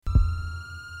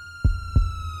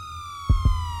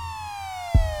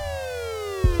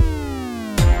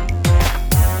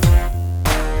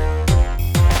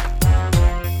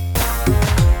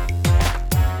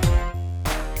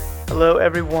Hello,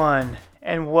 everyone,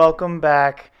 and welcome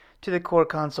back to the Core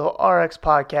Console RX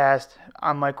podcast.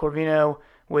 I'm Mike Corvino.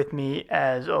 With me,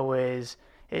 as always,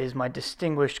 is my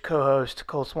distinguished co-host,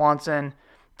 Cole Swanson.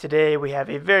 Today, we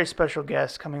have a very special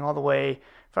guest coming all the way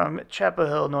from Chapel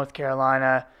Hill, North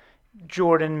Carolina,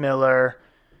 Joran Miller.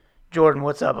 Jordan,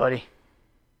 what's up, buddy?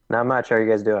 Not much. How are you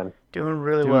guys doing? Doing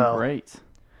really Doing well. Great.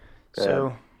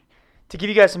 So, to give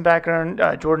you guys some background,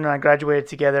 Jordan and I graduated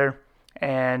together,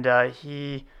 and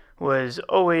he was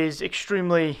always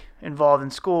extremely involved in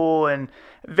school and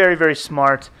very, very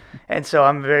smart. And so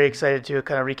I'm very excited to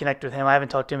kind of reconnect with him. I haven't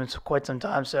talked to him in quite some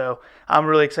time, so I'm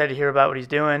really excited to hear about what he's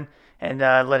doing and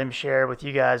let him share with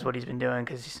you guys what he's been doing,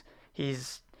 because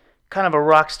he's kind of a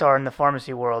rock star in the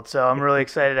pharmacy world. So I'm really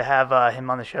excited to have him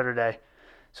on the show today.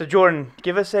 So Jordan,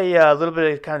 give us a little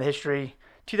bit of kind of history.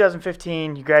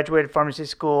 2015, you graduated pharmacy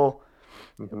school.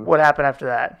 Mm-hmm. What happened after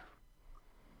that?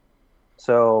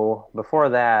 So before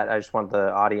that, I just want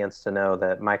the audience to know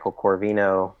that Michael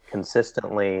Corvino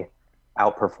consistently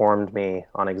outperformed me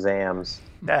on exams.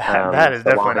 That is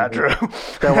definitely not true.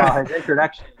 So while his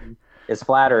introduction is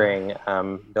flattering,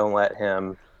 don't let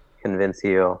him convince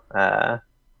you that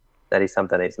he's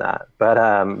something he's not. But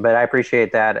I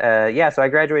appreciate that. So I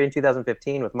graduated in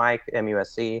 2015 with Mike,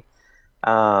 MUSC.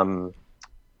 And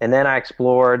then I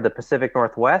explored the Pacific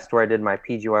Northwest, where I did my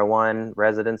PGY1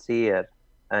 residency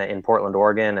in Portland,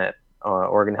 Oregon, at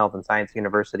Oregon Health and Science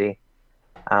University.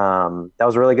 That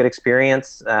was a really good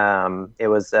experience. It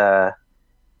was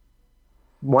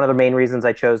one of the main reasons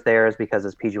I chose there is because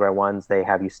as PGY1s, they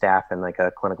have you staff in like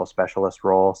a clinical specialist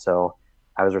role. So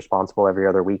I was responsible every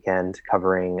other weekend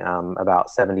covering about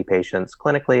 70 patients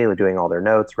clinically, doing all their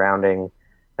notes, rounding,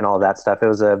 and all of that stuff. It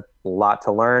was a lot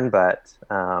to learn, but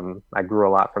I grew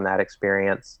a lot from that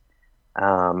experience.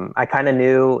 I kind of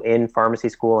knew in pharmacy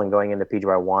school and going into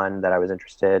PGY1 that I was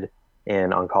interested in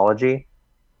oncology.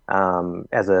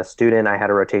 As a student, I had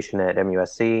a rotation at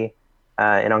MUSC in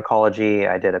oncology.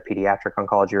 I did a pediatric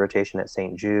oncology rotation at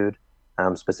St. Jude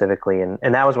specifically, and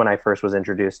that was when I first was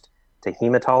introduced to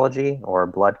hematology or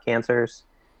blood cancers.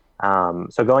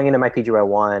 So going into my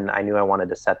PGY1, I knew I wanted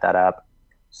to set that up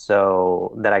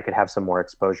so that I could have some more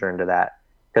exposure into that,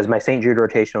 because my St. Jude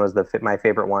rotation was my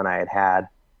favorite one I had.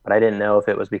 But I didn't know if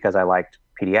it was because I liked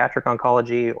pediatric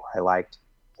oncology or I liked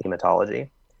hematology.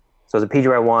 So as a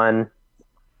PGY1,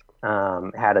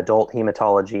 had adult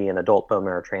hematology and adult bone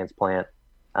marrow transplant,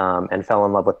 and fell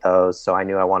in love with those. So I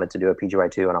knew I wanted to do a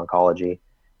PGY2 in oncology,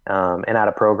 and had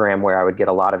a program where I would get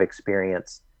a lot of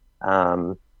experience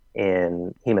in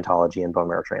hematology and bone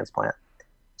marrow transplant.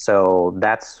 So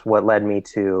that's what led me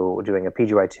to doing a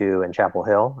PGY2 in Chapel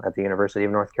Hill at the University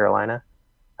of North Carolina.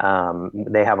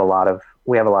 We have a lot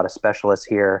of specialists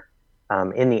here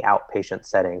in the outpatient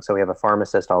setting. So we have a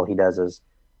pharmacist, all he does is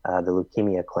the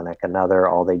leukemia clinic. Another,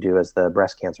 all they do is the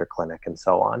breast cancer clinic, and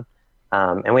so on.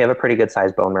 And we have a pretty good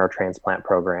sized bone marrow transplant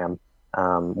program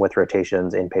with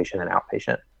rotations inpatient and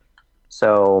outpatient.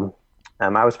 So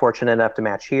I was fortunate enough to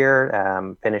match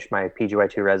here, finish my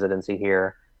PGY2 residency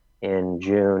here in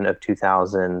June of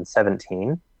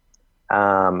 2017.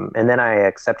 And then I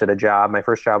accepted a job. My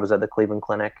first job was at the Cleveland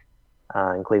Clinic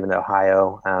in Cleveland,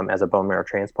 Ohio, as a bone marrow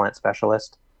transplant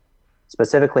specialist.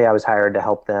 Specifically, I was hired to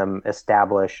help them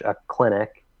establish a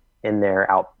clinic in the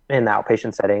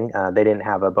outpatient setting. They didn't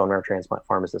have a bone marrow transplant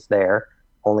pharmacist there,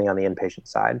 only on the inpatient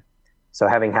side. So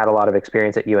having had a lot of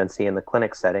experience at UNC in the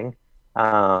clinic setting,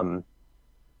 and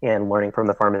learning from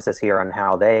the pharmacists here on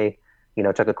how they,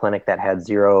 took a clinic that had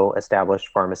 0 established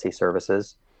pharmacy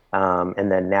services,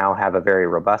 and then now have a very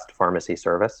robust pharmacy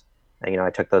service.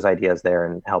 I took those ideas there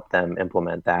and helped them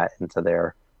implement that into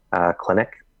their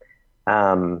clinic.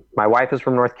 My wife is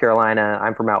from North Carolina.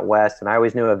 I'm from out west, and I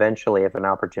always knew eventually if an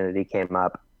opportunity came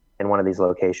up in one of these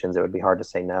locations, it would be hard to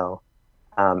say no.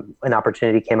 An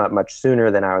opportunity came up much sooner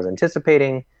than I was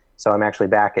anticipating, so I'm actually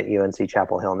back at UNC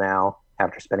Chapel Hill now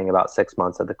after spending about 6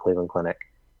 months at the Cleveland Clinic.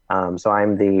 So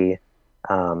I'm the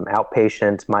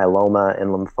outpatient myeloma and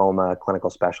lymphoma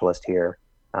clinical specialist here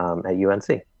at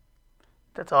UNC.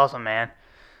 That's awesome, man.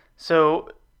 So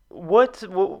what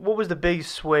was the big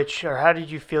switch, or how did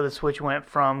you feel the switch went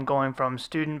from going from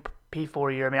student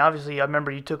P4 year? I mean, obviously, I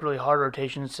remember you took really hard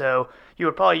rotations, so you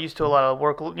were probably used to a lot of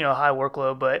work, high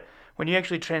workload. But when you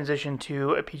actually transitioned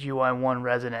to a PGY1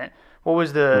 resident, what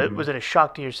was was it a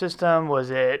shock to your system?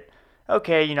 Was it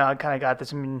okay? I kind of got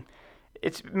this. I mean,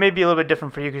 it's maybe a little bit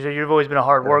different for you because you've always been a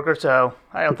hard worker, so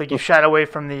I don't think you shied away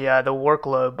from the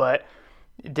workload. But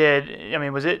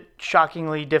was it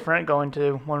shockingly different going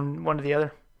to one to the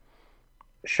other?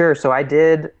 Sure. So I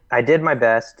did my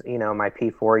best, my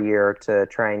P4 year to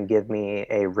try and give me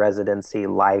a residency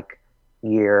like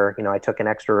year, I took an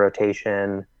extra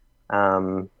rotation.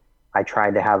 Um, I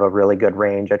tried to have a really good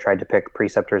range. I tried to pick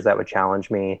preceptors that would challenge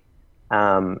me.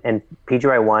 And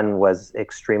PGY1 was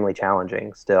extremely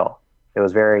challenging still. It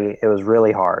was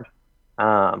really hard.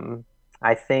 Um,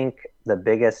 I think the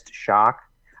biggest shock,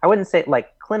 I wouldn't say like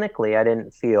clinically, I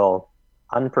didn't feel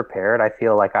unprepared. I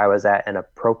feel like I was at an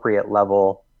appropriate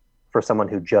level for someone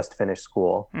who just finished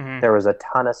school. Mm-hmm. There was a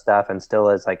ton of stuff and still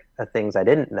is like things I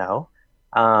didn't know.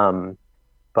 Um,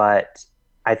 but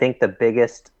I think the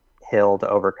biggest hill to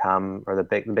overcome or the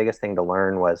biggest thing to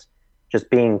learn was just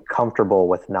being comfortable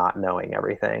with not knowing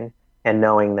everything and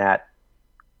knowing that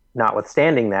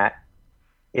notwithstanding that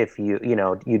if you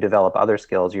develop other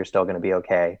skills, you're still going to be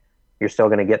okay. You're still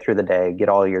going to get through the day, get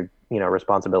all your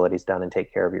responsibilities done, and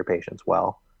take care of your patients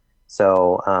well.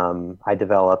 So I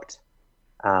developed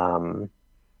um,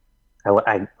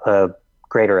 a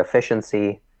greater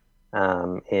efficiency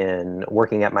in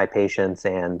working at my patients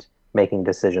and making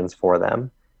decisions for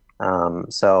them.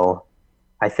 So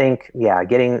I think, yeah,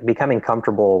 becoming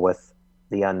comfortable with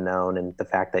the unknown and the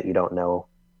fact that you don't know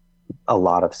a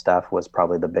lot of stuff was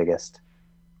probably the biggest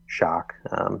shock,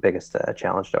 biggest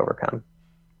challenge to overcome.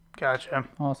 Gotcha.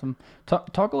 Awesome.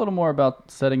 Talk a little more about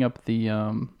setting up the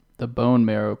bone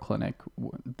marrow clinic.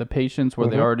 The patients, were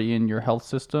they Mm-hmm. already in your health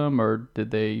system, or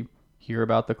did they hear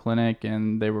about the clinic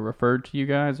and they were referred to you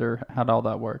guys, or how did all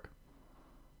that work?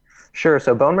 Sure.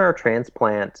 So bone marrow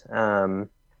transplant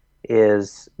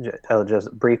is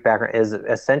just brief background is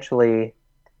essentially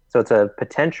so it's a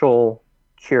potential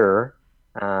cure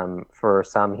for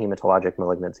some hematologic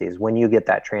malignancies when you get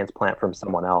that transplant from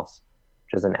someone else,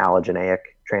 which is an allogeneic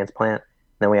transplant.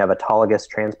 Then we have autologous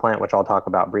transplant, which I'll talk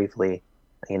about briefly,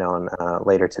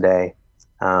 later today,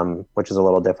 which is a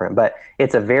little different. But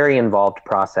it's a very involved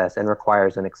process and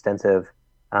requires an extensive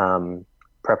um,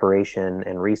 preparation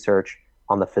and research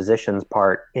on the physician's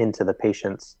part into the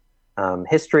patient's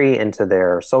history, into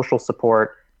their social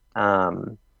support.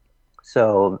 Um,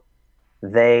 so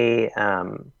they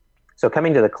so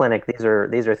coming to the clinic, these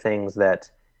are things that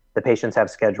the patients have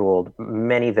scheduled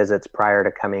many visits prior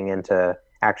to coming into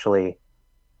actually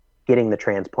getting the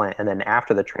transplant, and then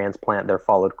after the transplant, they're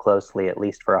followed closely at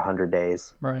least for 100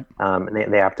 days, Right. and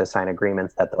they have to sign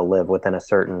agreements that they'll live within a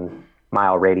certain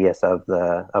mile radius of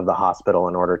the hospital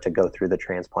in order to go through the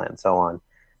transplant and so on.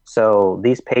 So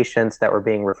these patients that were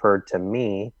being referred to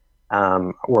me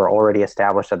were already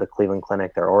established at the Cleveland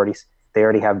Clinic. They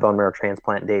already have bone marrow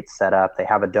transplant dates set up. They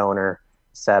have a donor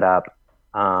set up.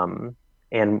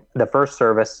 And the first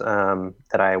service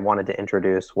that I wanted to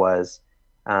introduce was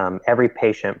every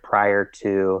patient prior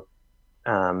to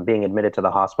being admitted to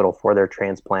the hospital for their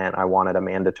transplant, I wanted a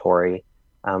mandatory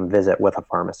visit with a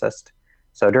pharmacist.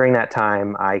 So during that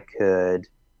time, I could,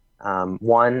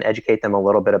 one, educate them a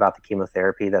little bit about the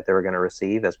chemotherapy that they were going to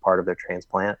receive as part of their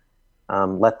transplant,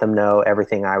 let them know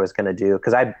everything I was going to do.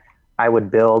 Because I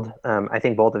would build, I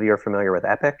think both of you are familiar with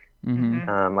Epic, Mm-hmm.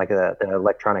 Mm-hmm. like the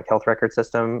electronic health record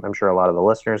system. I'm sure a lot of the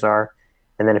listeners are.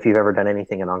 And then if you've ever done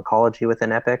anything in oncology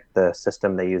within Epic, the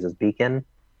system they use is Beacon.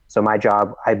 So my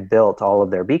job, I built all of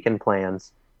their Beacon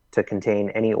plans to contain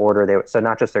any order so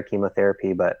not just their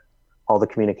chemotherapy, but all the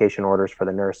communication orders for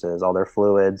the nurses, all their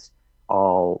fluids,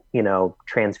 all,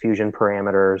 transfusion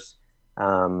parameters,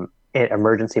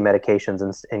 emergency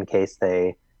medications in case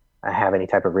they have any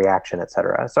type of reaction, et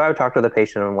cetera. So I would talk to the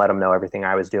patient and let them know everything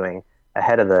I was doing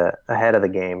ahead of the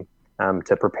game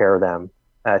to prepare them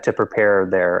to prepare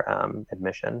their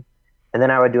admission. And then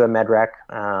I would do a med rec,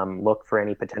 look for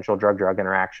any potential drug-drug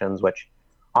interactions, which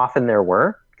often there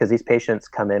were, because these patients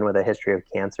come in with a history of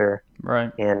cancer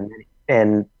Right.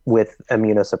 and with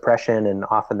immunosuppression, and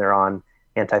often they're on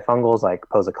antifungals like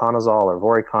posaconazole or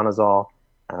voriconazole,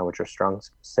 which are strong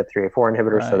CYP3A4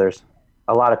 inhibitors. So Right. there's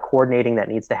a lot of coordinating that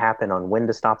needs to happen on when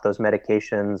to stop those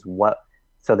medications,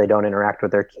 so they don't interact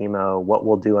with their chemo, what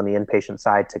we'll do on the inpatient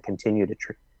side to continue to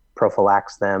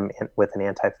prophylax them with an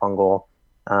antifungal,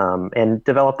 and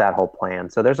develop that whole plan.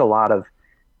 So there's a lot of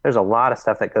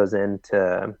stuff that goes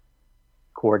into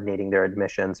coordinating their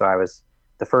admission. So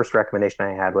the first recommendation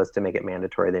I had was to make it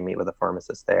mandatory they meet with a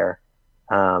pharmacist there.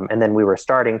 And then we were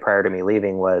starting prior to me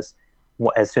leaving was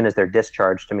as soon as they're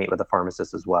discharged to meet with a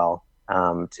pharmacist as well,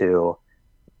 to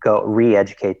go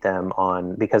re-educate them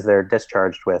on, because they're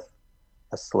discharged with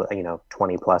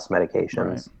 20 plus medications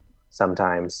Right.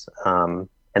 sometimes.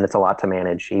 And it's a lot to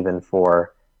manage even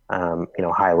for,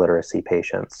 high literacy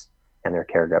patients and their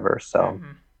caregivers. So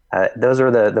Mm-hmm. those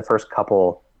are the first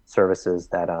couple services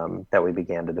that we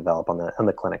began to develop on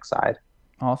the clinic side.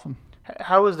 Awesome.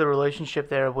 How was the relationship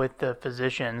there with the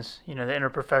physicians? The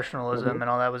interprofessionalism Mm-hmm. and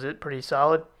all that. Was it pretty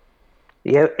solid?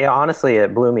 Yeah, honestly,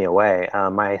 it blew me away.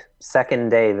 My second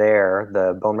day there,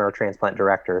 the bone marrow transplant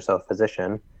director, so a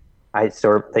physician,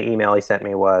 the email he sent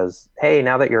me was, "Hey,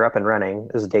 now that you're up and running,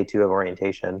 this is day 2 of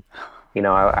orientation.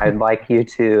 I'd like you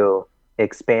to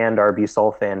expand our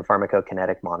busulfan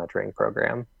pharmacokinetic monitoring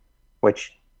program,"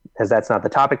 which, as that's not the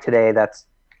topic today, that's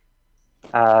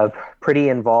uh, pretty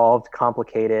involved,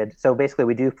 complicated. So basically,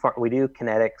 we do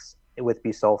kinetics with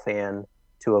busulfan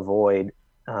to avoid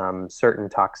certain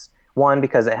tox. One,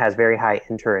 because it has very high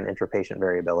inter and intrapatient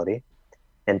variability,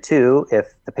 and two,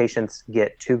 if the patients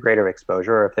get too great of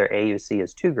exposure, or if their AUC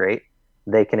is too great,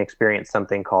 they can experience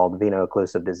something called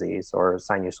veno-occlusive disease or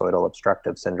sinusoidal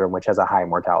obstructive syndrome, which has a high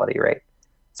mortality rate.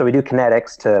 So we do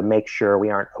kinetics to make sure we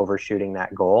aren't overshooting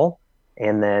that goal,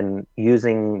 and then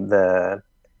using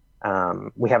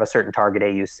we have a certain target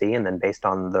AUC, and then based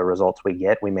on the results we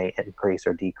get, we may increase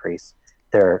or decrease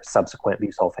their subsequent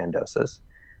busulfan doses.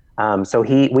 So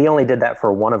we only did that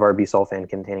for one of our busulfan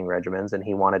containing regimens, and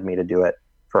he wanted me to do it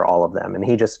for all of them. And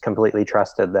he just completely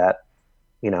trusted that,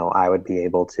 I would be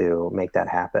able to make that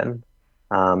happen.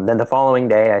 Then the following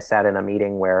day, I sat in a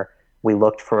meeting where we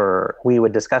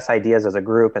would discuss ideas as a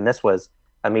group. And this was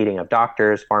a meeting of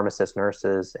doctors, pharmacists,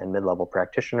 nurses, and mid-level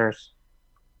practitioners.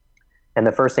 And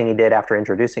the first thing he did after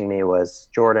introducing me was,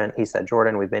 he said,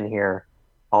 "Jordan, we've been here,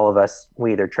 all of us,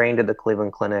 we either trained at the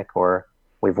Cleveland Clinic or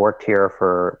we've worked here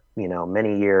for,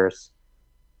 many years.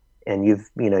 And you've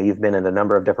been in a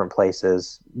number of different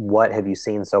places. What have you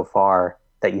seen so far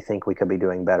that you think we could be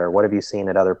doing better? What have you seen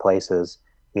at other places,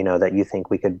 that you think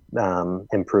we could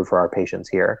improve for our patients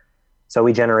here?" So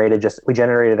we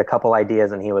generated a couple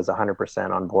ideas, and he was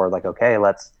 100% on board. Like, okay,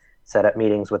 let's set up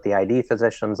meetings with the ID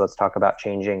physicians. Let's talk about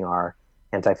changing our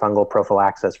antifungal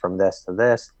prophylaxis from this to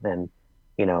this, and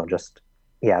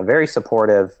very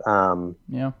supportive.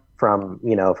 Yeah. From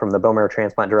the bone marrow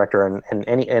transplant director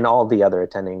and all the other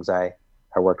attendings I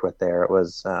worked with there. It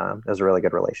was a really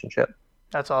good relationship.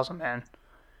 That's awesome, man.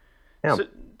 Yeah.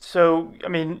 So I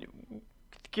mean,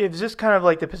 is this kind of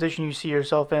like the position you see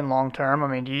yourself in long term? I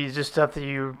mean, is this stuff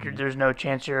that there's no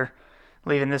chance you're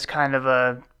leaving this kind of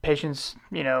a patient's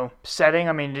setting?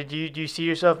 I mean, do you see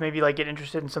yourself maybe like get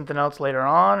interested in something else later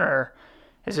on, or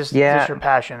is this your Yeah.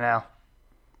 passion now?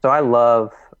 So I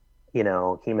love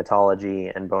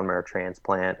hematology and bone marrow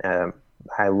transplant.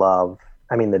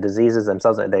 I mean, the diseases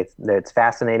themselves. It's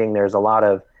fascinating. There's a lot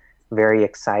of very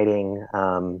exciting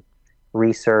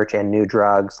research and new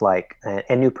drugs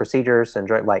and new procedures and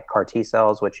like CAR T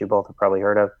cells, which you both have probably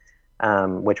heard of,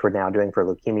 which we're now doing for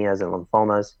leukemias and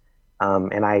lymphomas.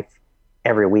 And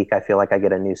every week I feel like I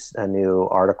get a new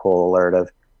article alert of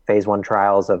phase 1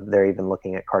 trials of they're even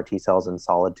looking at CAR T cells in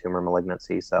solid tumor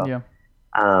malignancy. So Yeah.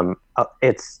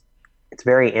 It's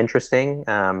very interesting.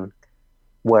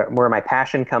 Where my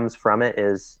passion comes from it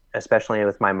is, especially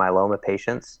with my myeloma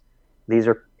patients,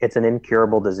 it's an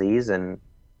incurable disease, and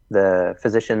the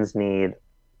physicians need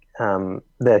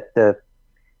the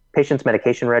patient's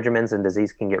medication regimens and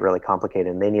disease can get really complicated,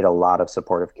 and they need a lot of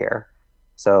supportive care.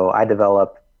 So I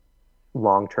develop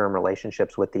long-term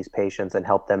relationships with these patients and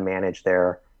help them manage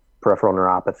their peripheral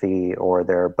neuropathy or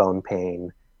their bone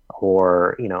pain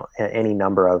or any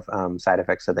number of side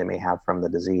effects that they may have from the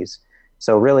disease.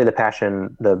 So really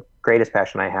the greatest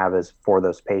passion I have is for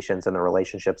those patients and the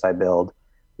relationships I build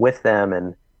with them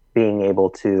and being able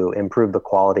to improve the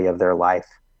quality of their life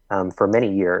for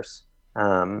many years.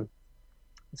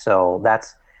 So I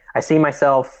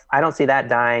don't see that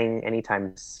dying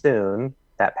anytime soon,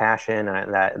 that passion,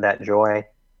 that joy.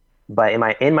 But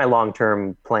in my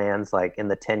long-term plans, like in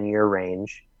the 10-year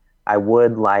range, I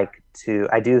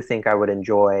do think I would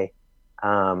enjoy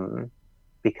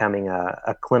becoming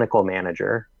a clinical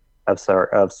manager of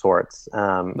sorts, Like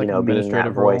an being that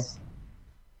administrative role. voice.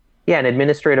 Yeah, an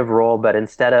administrative role, but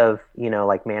instead of,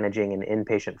 like managing an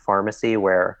inpatient pharmacy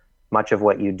where much of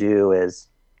what you do is,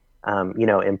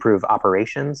 improve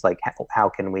operations, like how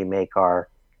can we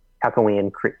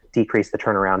decrease the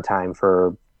turnaround time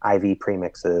for IV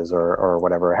premixes or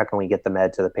whatever? How can we get the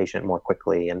med to the patient more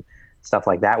quickly and stuff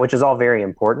like that, which is all very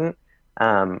important.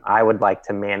 I would like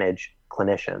to manage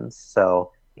clinicians.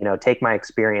 So, take my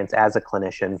experience as a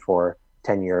clinician for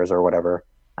 10 years or whatever,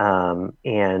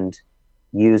 and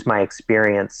use my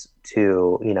experience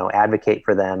to, advocate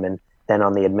for them. And then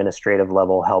on the administrative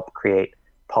level, help create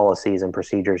policies and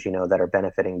procedures, that are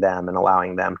benefiting them and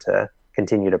allowing them to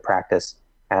continue to practice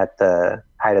at the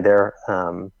height of their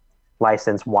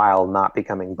license while not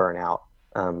becoming burnout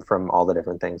from all the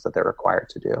different things that they're required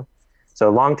to do. So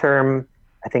long term,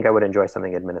 I think I would enjoy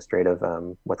something administrative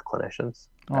with clinicians.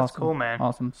 That's Awesome. cool, man.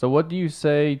 Awesome. So what do you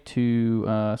say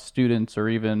to students or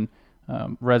even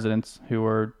residents who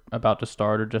are about to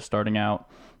start or just starting out,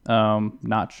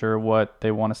 not sure what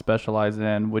they want to specialize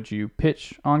in, would you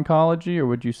pitch oncology, or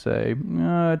would you say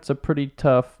it's a pretty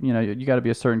tough, you got to be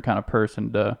a certain kind of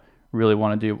person to really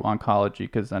want to do oncology?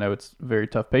 Because I know it's a very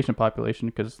tough patient population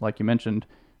because, like you mentioned,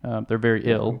 they're very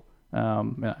ill,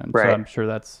 and so Right. I'm sure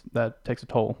that takes a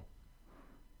toll.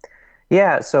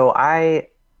 Yeah, so I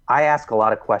ask a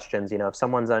lot of questions, if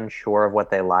someone's unsure of what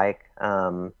they like.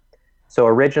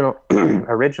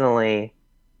 Originally,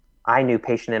 I knew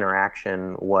patient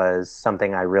interaction was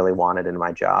something I really wanted in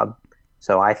my job.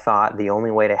 So I thought the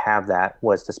only way to have that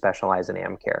was to specialize in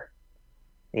AM care.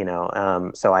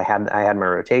 So I had my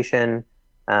rotation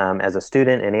as a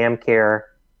student in AM care,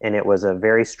 and it was a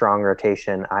very strong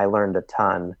rotation. I learned a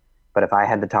ton, but if I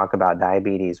had to talk about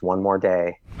diabetes one more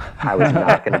day, I was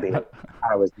not going to be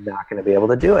I was not going to be able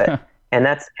to do it. And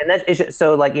that's it's just,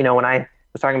 so like when I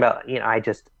was talking about I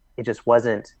just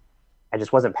wasn't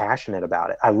passionate about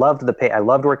it. I loved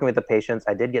working with the patients.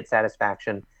 I did get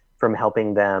satisfaction from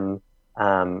helping them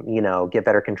get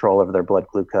better control over their blood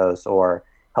glucose, or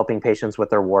helping patients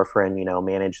with their warfarin,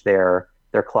 manage their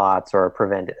clots, or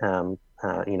prevent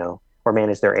or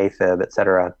manage their AFib, et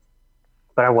cetera.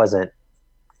 But I wasn't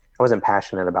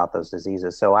passionate about those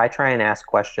diseases. So I try and ask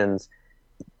questions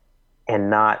and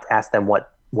not ask them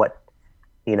what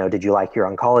did you like your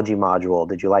oncology module?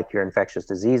 Did you like your infectious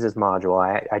diseases module?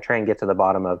 I try and get to the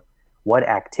bottom of what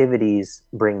activities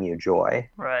bring you joy.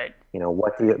 Right.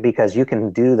 Because you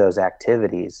can do those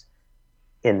activities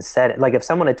instead. Like if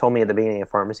someone had told me at the beginning of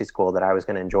pharmacy school that I was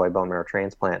going to enjoy bone marrow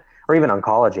transplant or even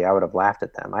oncology, I would have laughed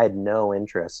at them. I had no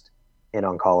interest in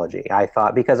oncology. I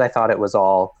thought it was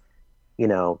all,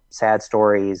 sad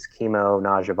stories, chemo,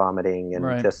 nausea, vomiting, and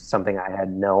Right. just something I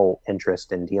had no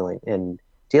interest in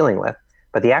dealing with.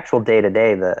 But the actual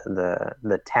day-to-day,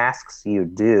 the tasks you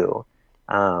do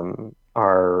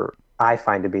I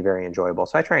find to be very enjoyable.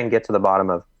 So I try and get to the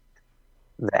bottom of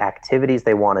the activities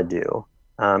they want to do.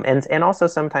 And also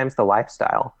sometimes the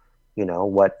lifestyle.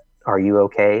 What are you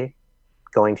okay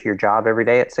going to your job every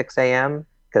day at 6 a.m.?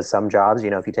 Because some jobs,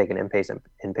 if you take an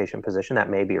inpatient position, that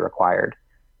may be required.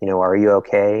 Are you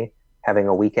okay having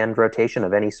a weekend rotation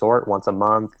of any sort, once a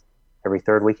month, every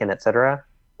third weekend, et cetera?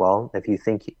 Well,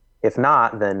 if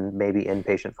not, then maybe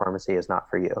inpatient pharmacy is not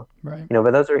for you. Right.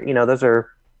 But those are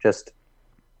just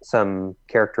some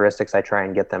characteristics I try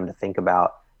and get them to think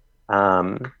about.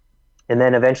 And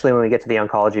then eventually when we get to the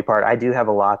oncology part, I do have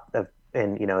a lot of,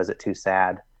 and is it too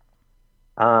sad?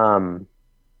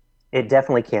 It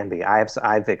definitely can be.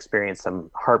 I've experienced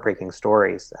some heartbreaking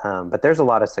stories, but there's a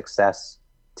lot of success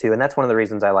too. And that's one of the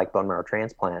reasons I like bone marrow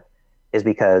transplant, is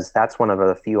because that's one of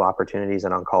the few opportunities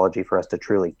in oncology for us to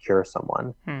truly cure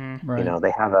someone. Mm-hmm. Right.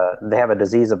 They have a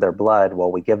disease of their blood. Well,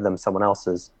 we give them someone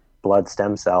else's blood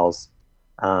stem cells.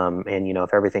 And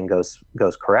if everything goes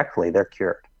correctly, they're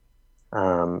cured.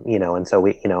 And so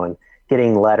and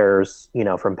getting letters,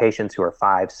 from patients who are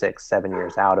 5, 6, 7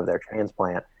 years out of their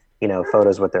transplant,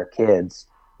 photos with their kids,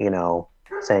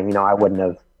 saying, I wouldn't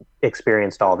have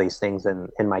experienced all these things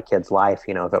in my kid's life,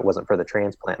 if it wasn't for the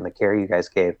transplant and the care you guys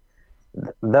gave.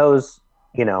 Those,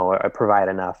 provide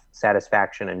enough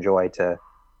satisfaction and joy to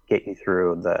get you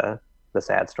through the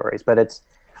sad stories. But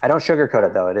I don't sugarcoat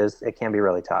it though. It can be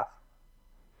really tough.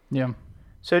 Yeah.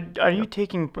 So are you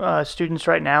taking students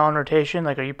right now on rotation?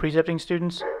 Like, are you precepting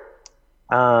students?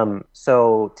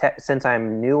 Since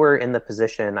I'm newer in the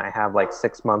position, I have like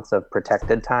 6 months of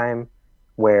protected time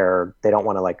where they don't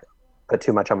want to like put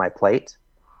too much on my plate.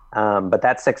 But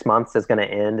that 6 months is going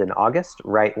to end in August,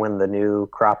 right when the new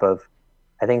crop of,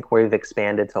 I think we've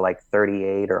expanded to like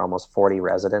 38 or almost 40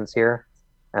 residents here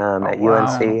at wow.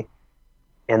 UNC.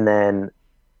 And then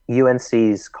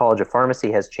UNC's College of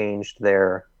Pharmacy has changed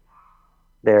their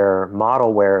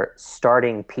model where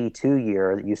starting P2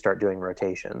 year, you start doing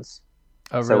rotations.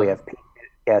 Oh, So really? we have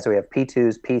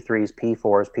P2s, P3s,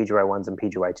 P4s, PGY1s, and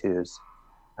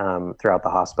PGY2s throughout the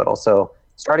hospital. So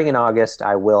starting in August,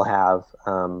 I will have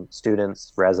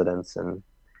students, residents, and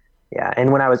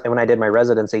when I did my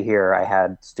residency here, I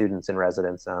had students and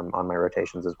residents on my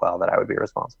rotations as well that I would be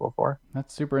responsible for.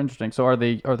 That's super interesting. So are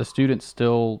the students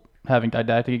still having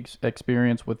didactic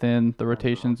experience within the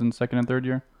rotations in second and third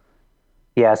year?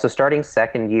 Yeah, so starting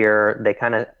second year, they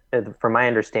kind of, from my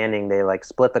understanding, they like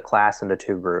split the class into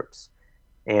 2 groups.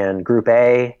 And group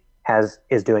A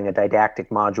is doing a didactic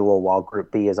module while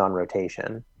group B is on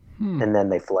rotation. And then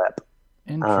they flip.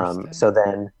 Interesting.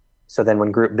 So then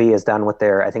when group B is done with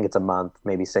their, I think it's a month,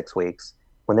 maybe 6 weeks,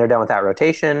 when they're done with that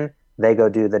rotation, they go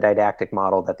do the didactic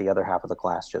model that the other half of the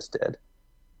class just did.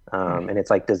 And it's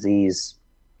like disease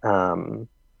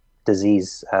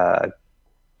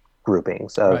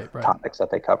groupings of Right. topics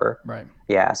that they cover. Right.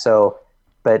 Yeah. So,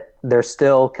 but they're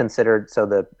still considered,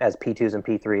 so as P2s and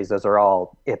P3s, those are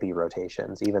all IPI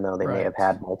rotations, even though they may have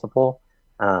had multiple.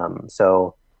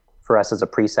 So for us as a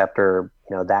preceptor,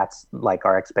 that's like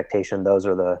our expectation.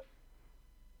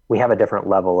 We have a different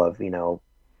level of,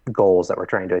 goals that we're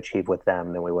trying to achieve with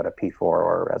them than we would a P4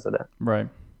 or a resident. Right.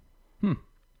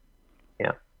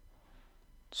 Yeah.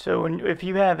 So if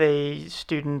you have a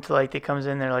student like that comes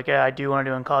in, they're like, yeah, I do want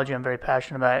to do oncology, I'm very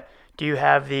passionate about it. Do you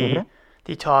have the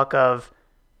talk of,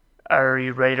 are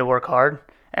you ready to work hard?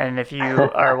 And if you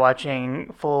are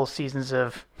watching full seasons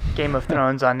of Game of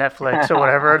Thrones on Netflix or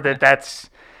whatever, that's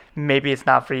maybe it's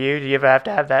not for you. Do you ever have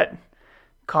to have that,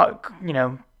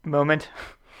 moment?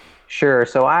 Sure.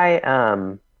 So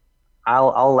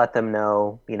I'll let them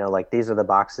know, like these are the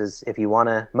boxes. If you want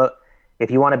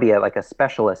to be like a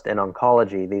specialist in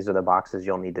oncology, these are the boxes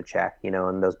you'll need to check,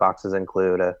 and those boxes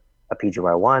include a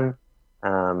PGY1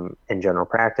 in general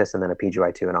practice, and then a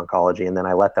PGY2 in oncology. And then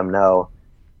I let them know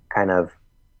kind of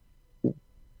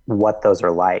what those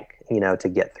are like, to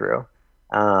get through.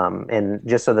 And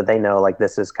just so that they know, like,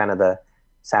 this is kind of these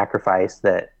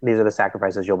are the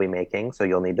sacrifices you'll be making. So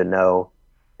you'll need to know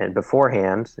and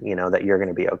beforehand, that you're going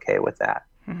to be okay with that.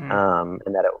 And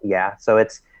that, so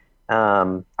it's,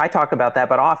 I talk about that,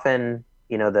 but often,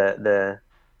 the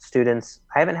students,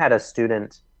 I haven't had a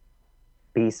student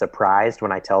be surprised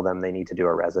when I tell them they need to do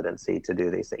a residency to do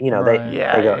these things. They go,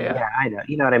 yeah, I know.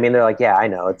 You know what I mean? They're like, yeah, I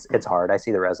know. It's hard. I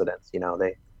see the residents, they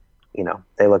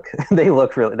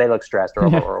look stressed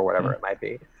or whatever it might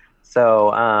be.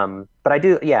 So, but I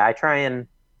do, I try and,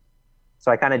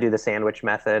 so I kind of do the sandwich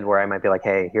method where I might be like,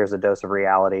 hey, here's a dose of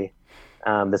reality.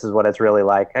 This is what it's really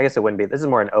like. I guess it wouldn't be, this is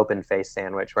more an open face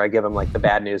sandwich where I give them like the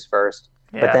bad news first,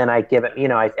 but then I give it,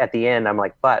 at the end, I'm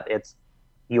like, but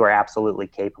you are absolutely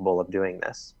capable of doing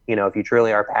this. If you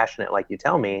truly are passionate, like you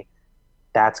tell me,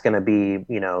 that's going to be,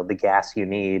 the gas you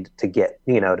need to get,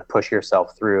 to push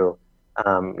yourself through,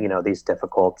 these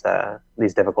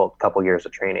difficult couple years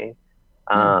of training.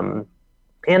 And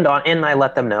I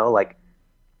let them know, like,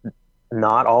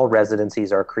 not all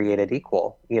residencies are created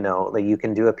equal. Like you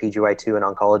can do a PGY2 in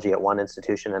oncology at one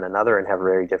institution and another and have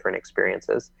very different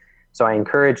experiences. So I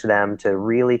encourage them to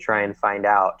really try and find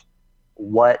out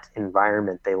what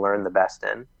environment they learn the best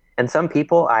in. And some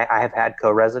people, I have had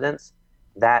co-residents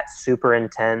that's super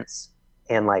intense,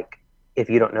 and like, if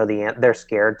you don't know they're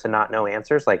scared to not know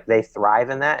answers. Like they thrive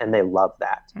in that and they love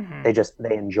that.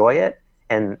 They enjoy it.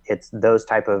 And it's those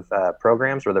type of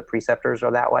programs where the preceptors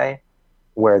are that way,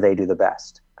 where they do the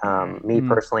best. Me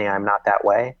personally, I'm not that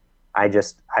way. I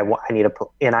need to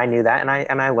and I knew that,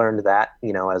 and I learned that,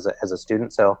 as a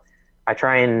student. So I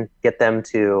try and get them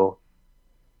to,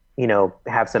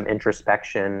 have some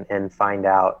introspection and find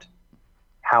out,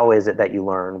 how is it that you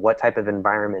learn? What type of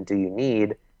environment do you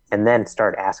need? And then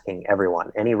start asking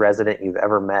everyone, any resident you've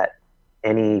ever met,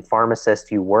 any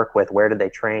pharmacist you work with, where did they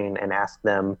train, and ask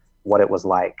them what it was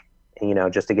like,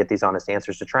 just to get these honest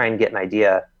answers, to try and get an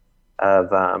idea of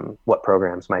what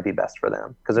programs might be best for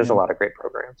them, because there's a lot of great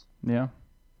programs. Yeah.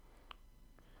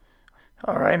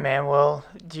 All right, man. Well,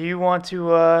 do you want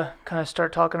to kind of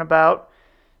start talking about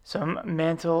some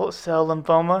mantle cell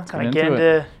lymphoma, kind of get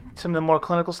into some of the more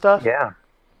clinical stuff? Yeah.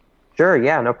 Sure.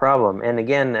 Yeah, no problem. And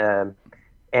again,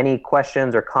 any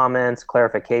questions or comments,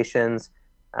 clarifications,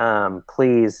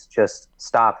 please just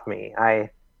stop me.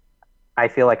 I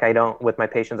feel like with my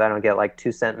patients, I don't get like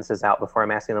 2 sentences out before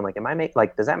I'm asking them,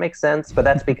 like, does that make sense? But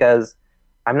that's because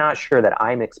I'm not sure that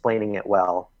I'm explaining it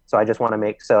well. So I just want to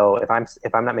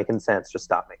if I'm not making sense, just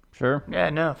stop me. Sure.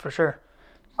 Yeah, no, for sure.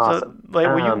 Awesome. So, like,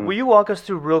 will you walk us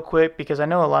through real quick, because I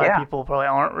know a lot of Yeah. people probably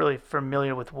aren't really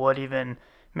familiar with what even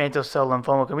mantle cell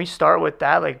lymphoma. Can we start with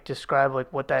that? Like, describe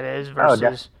like what that is versus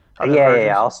other versions?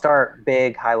 Yeah. I'll start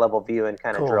big, high level view and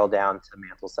kind of drill down to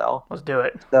mantle cell. Let's do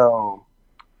it. So,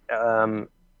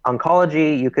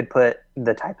 oncology, you could put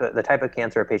the type of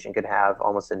cancer a patient could have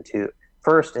almost in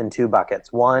two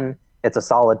buckets. One, it's a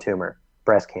solid tumor,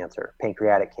 breast cancer,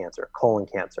 pancreatic cancer, colon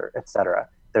cancer, etc.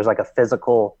 There's like a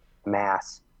physical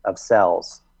mass of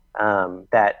cells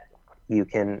that you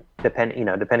can,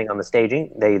 depending on the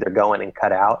staging, they either go in and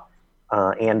cut out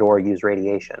and or use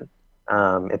radiation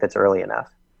if it's early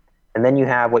enough. And then you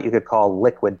have what you could call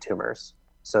liquid tumors.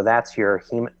 So that's your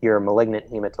malignant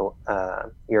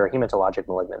your hematologic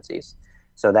malignancies.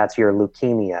 So that's your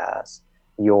leukemias,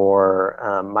 your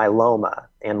myeloma,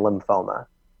 and lymphoma.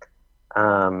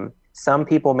 Some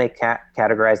people may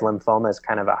categorize lymphoma as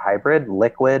kind of a hybrid,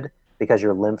 liquid, because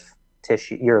your lymph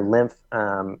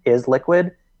is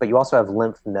liquid, but you also have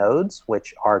lymph nodes,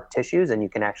 which are tissues, and you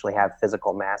can actually have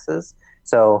physical masses.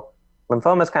 So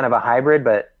Lymphoma is kind of a hybrid,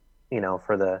 but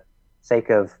for the sake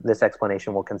of this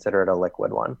explanation, we'll consider it a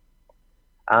liquid one.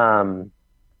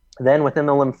 Then within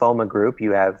the lymphoma group,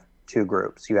 you have two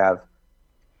groups. You have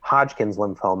Hodgkin's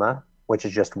lymphoma, which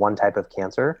is just one type of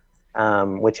cancer,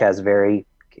 which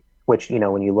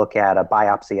when you look at a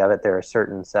biopsy of it, there are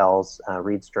certain cells,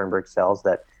 Reed-Sternberg cells,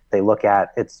 that they look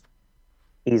at. It's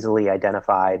easily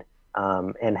identified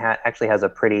and actually has a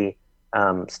pretty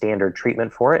standard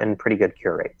treatment for it and pretty good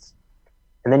cure rates.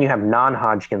 And then you have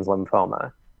non-Hodgkin's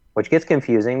lymphoma, which gets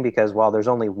confusing because while there's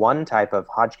only one type of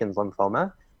Hodgkin's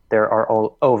lymphoma, there are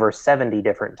over 70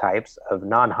 different types of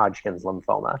non-Hodgkin's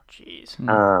lymphoma. Jeez.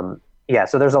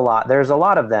 So there's a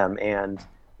lot of them, and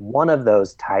one of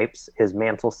those types is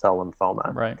mantle cell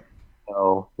lymphoma. Right.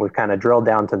 So we've kind of drilled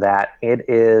down to that. It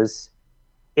is,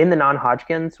 in the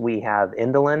non-Hodgkin's, we have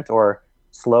indolent or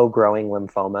slow-growing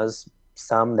lymphomas,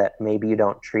 some that maybe you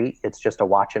don't treat. It's just a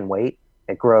watch and wait.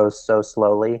 It grows so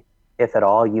slowly. If at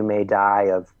all, you may die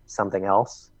of something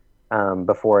else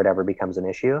before it ever becomes an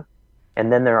issue.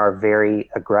 And then there are very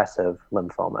aggressive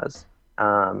lymphomas.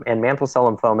 And mantle cell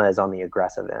lymphoma is on the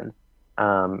aggressive end.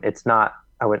 It's not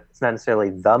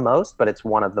necessarily the most, but it's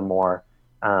one of the more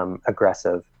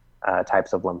aggressive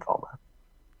types of lymphoma.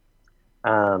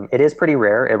 It is pretty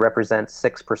rare. It represents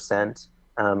 6%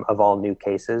 of all new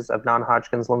cases of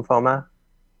non-Hodgkin's lymphoma.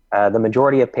 The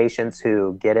majority of patients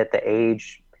who get it, the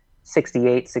age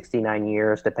 68, 69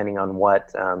 years, depending on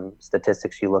what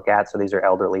statistics you look at. So these are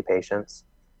elderly patients.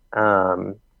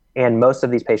 And most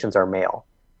of these patients are male.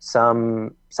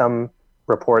 Some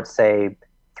reports say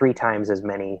 3 times as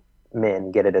many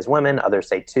men get it as women. Others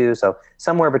say 2. So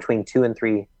somewhere between 2 and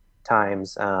 3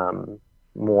 times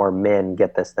more men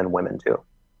get this than women do.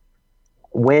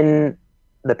 When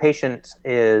the patient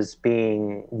is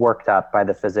being worked up by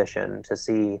the physician to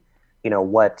see,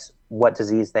 what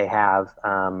disease they have,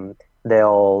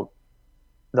 they'll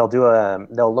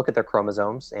look at their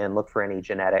chromosomes and look for any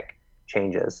genetic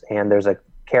changes. And there's a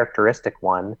characteristic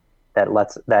one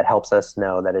that helps us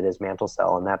know that it is mantle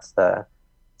cell, and it's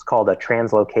called a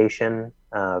translocation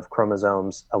of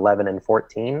chromosomes 11 and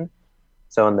 14.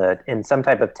 So in some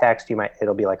type of text,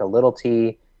 it'll be like a little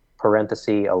t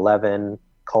parenthesis 11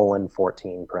 colon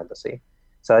 14 parenthesis.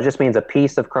 So it just means a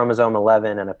piece of chromosome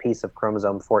 11 and a piece of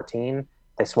chromosome 14,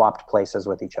 they swapped places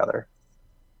with each other.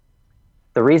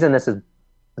 The reason this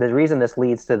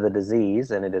leads to the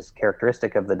disease, and it is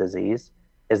characteristic of the disease,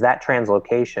 is that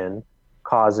translocation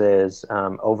causes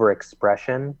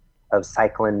overexpression of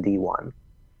cyclin D1.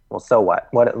 Well, so what?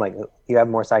 You have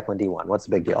more cyclin D1. What's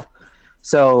the big deal?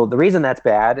 So the reason that's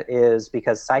bad is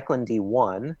because cyclin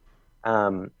D1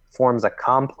 forms a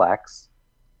complex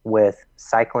with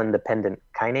cyclin-dependent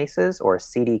kinases, or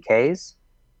CDKs,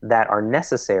 that are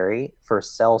necessary for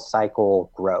cell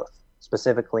cycle growth,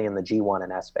 specifically in the G1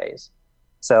 and S phase.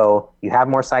 So you have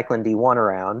more cyclin D1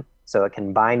 around, so it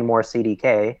can bind more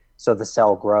CDK, so the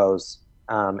cell grows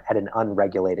at an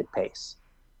unregulated pace,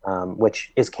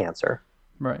 which is cancer.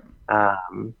 Right.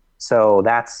 So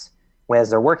that's,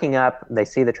 as they're working up, they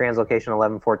see the translocation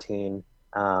 11-14.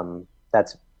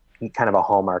 That's kind of a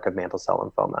hallmark of mantle cell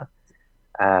lymphoma.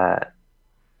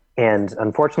 And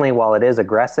unfortunately, while it is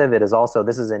aggressive,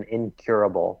 this is an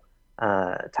incurable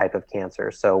type of cancer.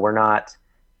 So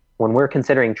when we're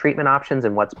considering treatment options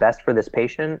and what's best for this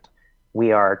patient,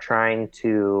 we are trying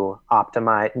to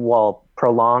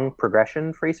prolong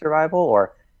progression-free survival,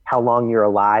 or how long you're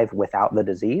alive without the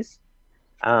disease,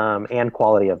 and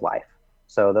quality of life.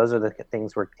 So those are the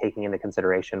things we're taking into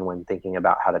consideration when thinking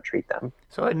about how to treat them.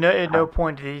 So at no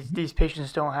point these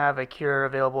patients don't have a cure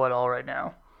available at all right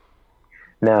now?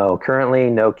 No, currently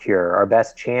no cure. Our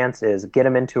best chance is get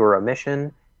them into a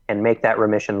remission and make that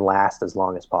remission last as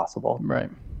long as possible. Right.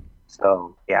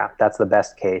 So yeah, that's the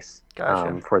best case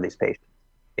for these patients.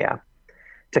 Yeah.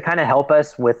 To kind of help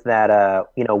us with that,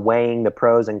 weighing the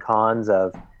pros and cons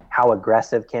of how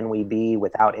aggressive can we be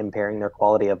without impairing their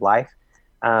quality of life,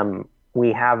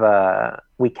 we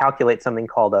calculate something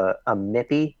called a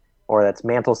MIPI, or that's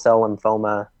Mantle Cell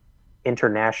Lymphoma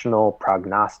International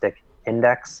Prognostic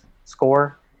Index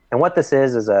score. And what this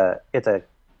is it's a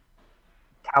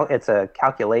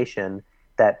calculation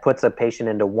that puts a patient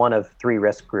into one of 3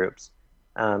 risk groups.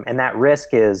 And that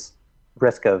risk is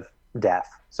risk of death.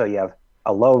 So you have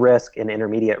a low risk, an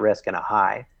intermediate risk, and a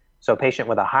high. So a patient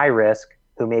with a high risk,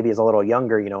 who maybe is a little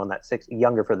younger, in that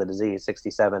younger for the disease,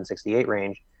 67, 68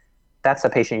 range, that's a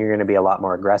patient you're going to be a lot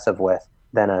more aggressive with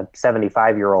than a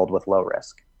 75-year-old with low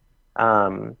risk.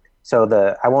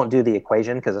 So I won't do the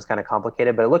equation because it's kind of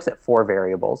complicated, but it looks at 4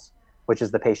 variables, which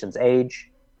is the patient's age,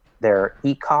 their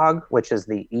ECOG, which is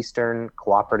the Eastern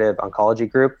Cooperative Oncology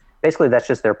Group. basically that's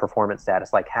just their performance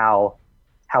status, like how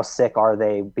sick are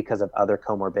they because of other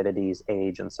comorbidities,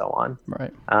 age, and so on.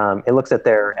 Right. It looks at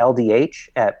their LDH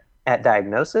at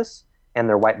diagnosis and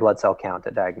their white blood cell count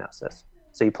at diagnosis.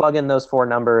 So you plug in those 4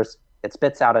 numbers, it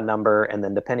spits out a number, and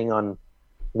then depending on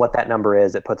what that number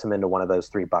is, it puts them into one of those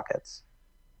 3 buckets.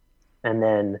 And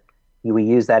then we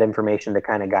use that information to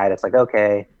kind of guide us, like,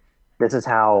 okay, this is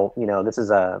how,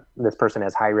 this person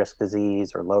has high risk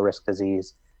disease or low risk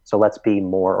disease, so let's be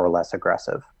more or less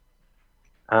aggressive.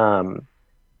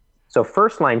 So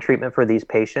first line treatment for these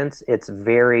patients,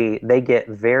 they get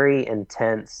very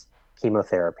intense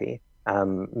chemotherapy.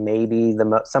 Maybe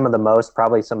probably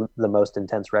some of the most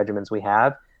intense regimens we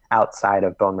have outside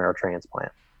of bone marrow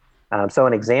transplant. So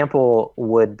an example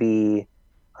would be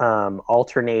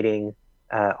alternating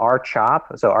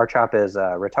R-CHOP. So R-CHOP is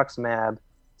rituximab,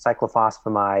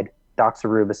 cyclophosphamide,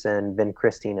 doxorubicin,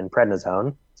 vincristine, and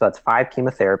prednisone. So that's 5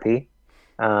 chemotherapy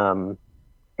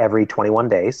every 21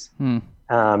 days. And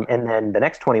then the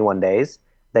next 21 days,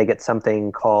 they get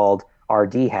something called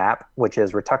RDHAP, which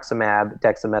is rituximab,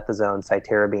 dexamethasone,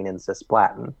 cytarabine, and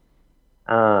cisplatin.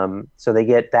 So they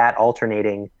get that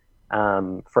alternating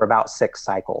for about 6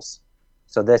 cycles.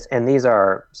 So these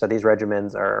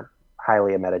regimens are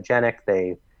highly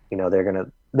emetogenic.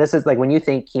 This is like when you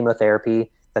think chemotherapy,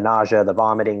 the nausea, the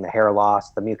vomiting, the hair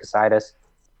loss, the mucositis,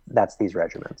 that's these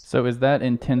regimens. So is that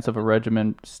intense of a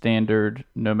regimen standard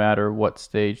no matter what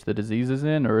stage the disease is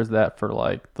in, or is that for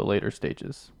like the later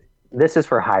stages? This is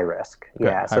for high risk. Okay,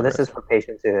 yeah. So this is for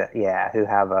patients who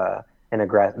have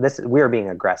we are being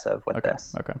aggressive with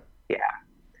this. Okay.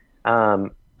 Yeah.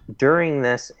 During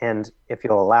this, and if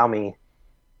you'll allow me,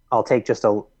 I'll take just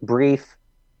a brief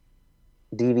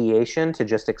deviation to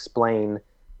just explain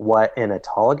what an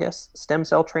autologous stem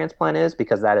cell transplant is,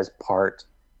 because that is part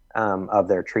of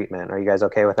their treatment. Are you guys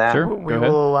okay with that? Sure. We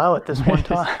will allow it this one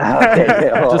time. Okay,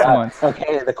 just once.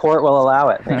 Okay, the court will allow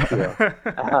it. Thank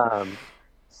you.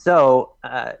 So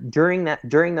during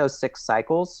those 6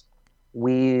 cycles,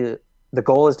 the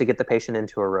goal is to get the patient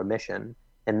into a remission,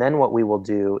 and then what we will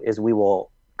do is we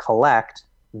will collect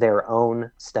their own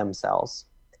stem cells.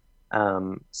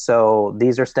 So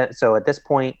these are so at this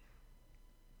point,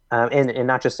 and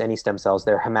not just any stem cells,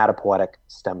 they're hematopoietic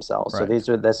stem cells. Right.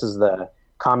 So this is the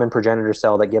common progenitor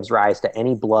cell that gives rise to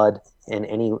any blood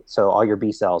and so all your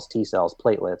B cells, T cells,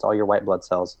 platelets, all your white blood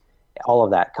cells, all of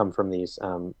that come from these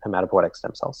hematopoietic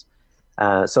stem cells.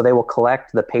 So they will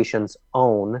collect the patient's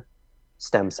own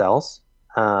stem cells,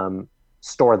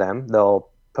 store them. They'll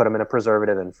put them in a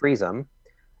preservative and freeze them,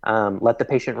 let the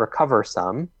patient recover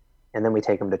some, and then we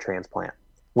take them to transplant,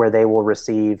 where they will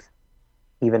receive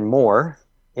even more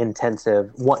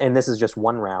intensive, and this is just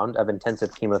one round of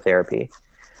intensive chemotherapy.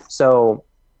 So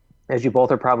as you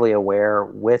both are probably aware,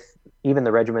 with even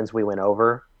the regimens we went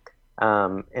over,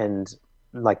 and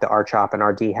like the R-CHOP and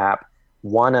RDHAP,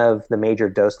 one of the major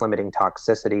dose-limiting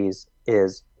toxicities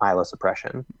is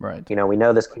myelosuppression. Right. We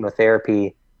know this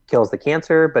chemotherapy kills the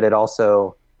cancer, but it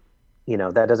also,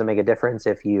 that doesn't make a difference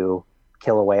if you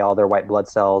kill away all their white blood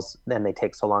cells, then they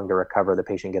take so long to recover, the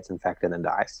patient gets infected and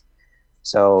dies.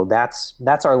 So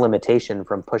that's our limitation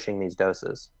from pushing these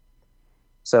doses.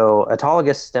 So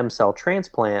autologous stem cell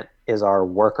transplant is our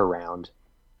workaround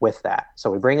with that. So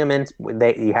we bring them in,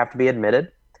 you have to be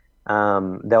admitted.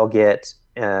 They'll get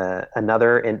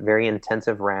another very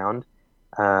intensive round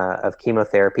of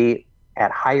chemotherapy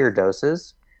at higher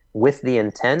doses with the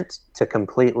intent to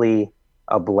completely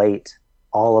ablate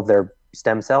all of their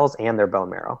stem cells and their bone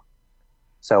marrow.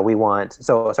 So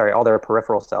all their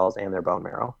peripheral cells and their bone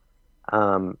marrow,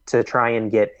 to try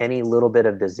and get any little bit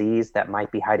of disease that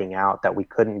might be hiding out that we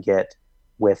couldn't get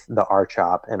with the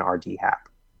R-CHOP and RDHAP.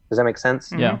 Does that make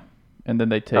sense? Yeah. And then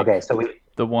they take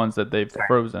the ones that they've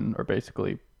frozen, or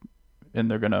basically,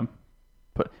 and they're going to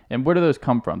put, and where do those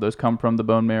come from? Those come from the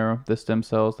bone marrow, the stem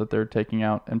cells that they're taking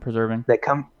out and preserving? They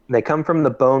come from the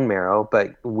bone marrow,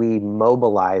 but we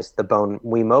mobilize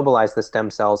the stem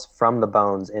cells from the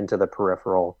bones into the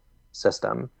peripheral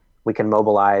system. We can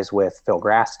mobilize with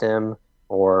filgrastim,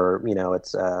 or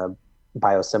it's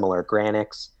biosimilar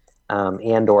Granix,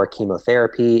 and or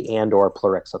chemotherapy, and or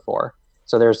plerixafor.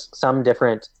 So there's some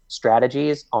different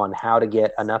strategies on how to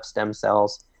get enough stem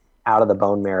cells out of the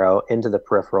bone marrow into the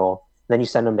peripheral. Then you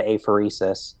send them to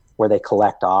apheresis, where they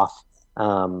collect off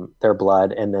their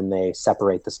blood, and then they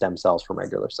separate the stem cells from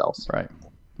regular cells. Right.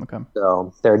 Okay.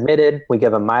 So they're admitted. We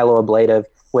give them myeloablative,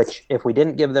 which if we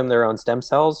didn't give them their own stem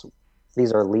cells,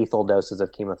 these are lethal doses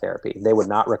of chemotherapy. They would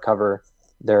not recover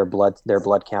their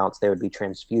blood counts. They would be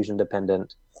transfusion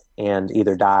dependent and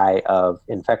either die of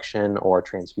infection or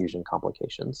transfusion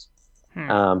complications.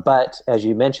 But as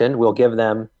you mentioned, we'll give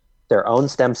them their own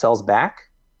stem cells back.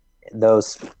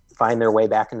 Those find their way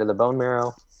back into the bone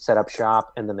marrow, set up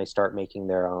shop, and then they start making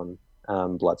their own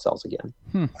blood cells again.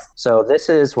 So this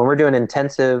is when we're doing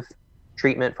intensive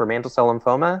treatment for mantle cell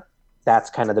lymphoma. That's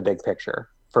kind of the big picture.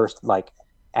 First, like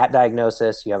at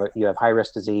diagnosis, you have high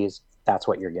risk disease. That's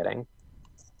what you're getting.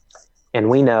 And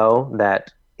we know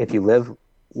that if you live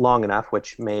long enough,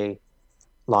 which may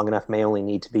only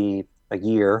need to be a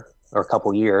year or a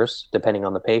couple years, depending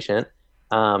on the patient,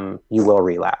 you will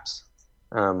relapse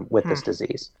with this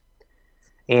disease.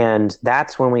 And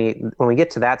that's when we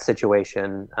get to that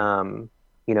situation,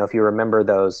 if you remember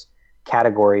those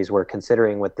categories we're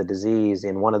considering with the disease,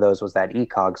 and one of those was that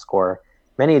ECOG score.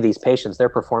 Many of these patients, their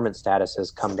performance status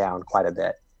has come down quite a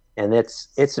bit, and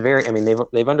it's very. I mean,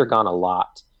 they've undergone a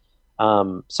lot.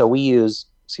 So we use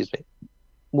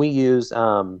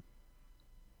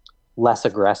less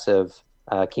aggressive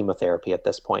chemotherapy at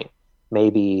this point,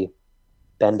 maybe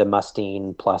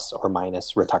bendamustine plus or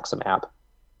minus rituximab.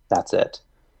 That's it.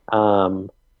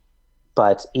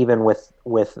 But even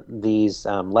with these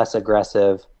less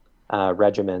aggressive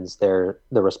regimens,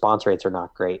 the response rates are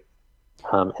not great.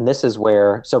 And this is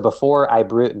where, so before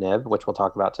ibrutinib, which we'll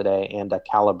talk about today, and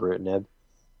acalabrutinib,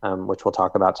 which we'll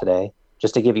talk about today,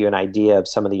 just to give you an idea of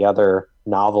some of the other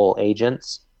novel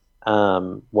agents,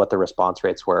 what the response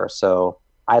rates were. So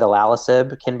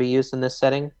idelalisib can be used in this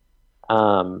setting,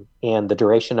 and the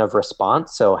duration of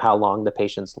response, so how long the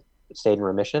patients stayed in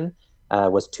remission,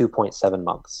 was 2.7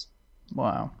 months.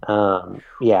 Wow.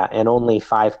 And only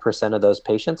 5% of those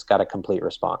patients got a complete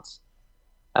response.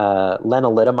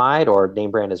 Lenalidomide, or name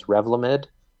brand is Revlimid,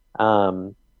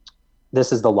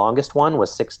 this is the longest one,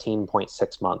 was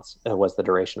 16.6 months was the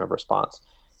duration of response.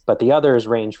 But the others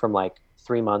range from like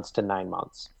 3 months to 9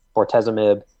 months.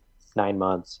 Bortezomib, 9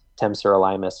 months.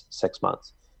 Temsirolimus, 6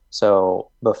 months. So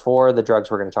before the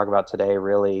drugs we're going to talk about today,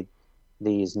 really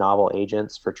these novel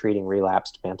agents for treating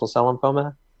relapsed mantle cell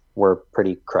lymphoma were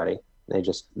pretty cruddy. They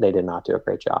did not do a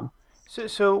great job.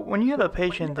 So when you have a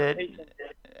patient that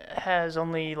has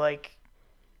only like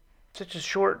such a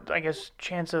short, I guess,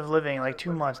 chance of living, like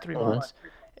 2 months, 3 months,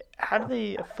 how do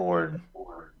they afford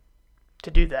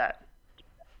to do that?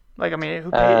 Like, I mean,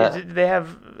 who pays? Do they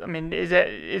have? I mean, do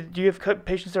you have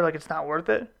patients that are like it's not worth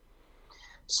it?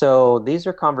 So these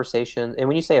are conversations, and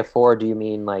when you say afford, do you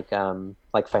mean like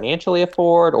financially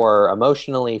afford, or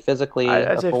emotionally, physically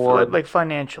I'd say afford? like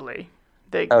financially.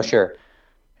 Oh, sure.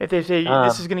 If they say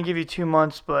this is going to give you 2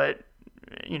 months, but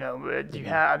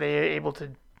are they able to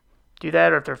do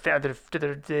that, or if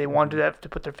do they want to do that to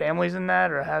put their families in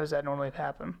that, or how does that normally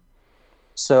happen?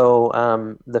 So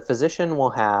the physician will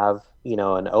have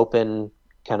an open,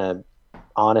 kind of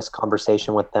honest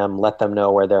conversation with them, let them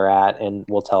know where they're at, and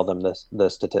we'll tell them these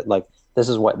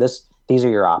are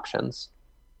your options.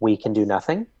 We can do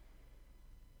nothing,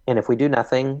 and if we do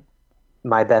nothing,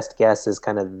 my best guess is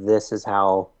kind of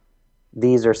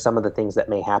these are some of the things that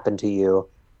may happen to you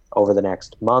over the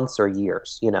next months or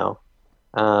years,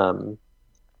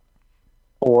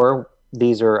 or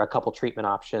these are a couple treatment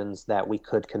options that we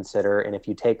could consider, and if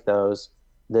you take those,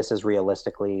 this is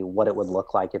realistically what it would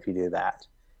look like if you do that.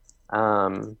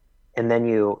 And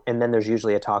then there's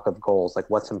usually a talk of goals, like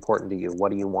what's important to you,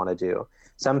 what do you want to do?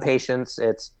 Some patients,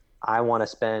 it's I want to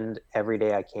spend every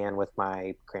day I can with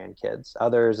my grandkids.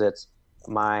 Others, it's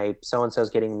my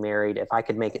so-and-so's getting married. If I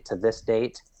could make it to this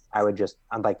date, I'm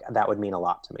like, that would mean a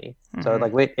lot to me. Mm-hmm. So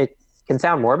like it can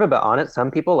sound morbid, but honest, some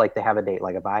people like they have a date.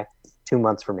 Like if 2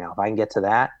 months from now, if I can get to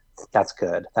that, that's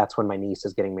good. That's when my niece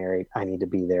is getting married. I need to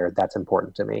be there. That's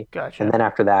important to me. Gotcha. And then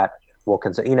after that, we'll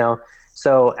consider,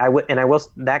 so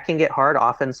that can get hard.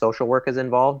 Often social work is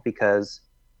involved because,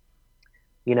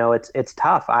 it's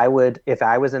tough. If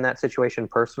I was in that situation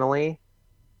personally,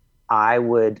 I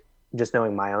would, just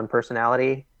knowing my own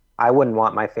personality, I wouldn't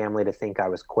want my family to think I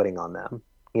was quitting on them,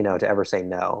 to ever say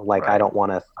no. Like, right. I don't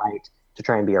want to fight to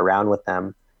try and be around with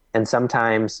them. And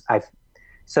sometimes as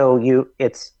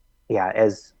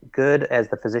good as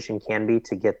the physician can be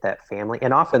to get that family,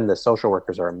 and often the social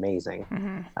workers are amazing,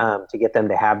 mm-hmm. To get them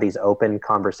to have these open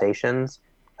conversations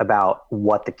about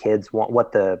what the kids want,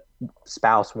 what the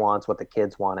spouse wants, what the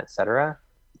kids want, etc.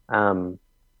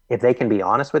 If they can be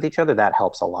honest with each other, that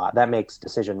helps a lot. That makes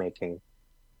decision-making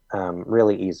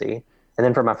really easy. And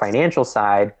then from a financial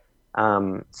side,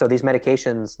 so these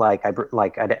medications like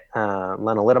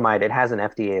lenalidomide, it has an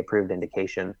FDA-approved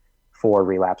indication for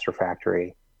relapse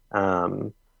refractory. I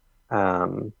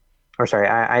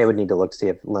would need to look to see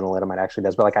if lenalidomide actually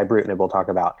does, but like ibrutinib we'll talk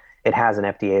about, it has an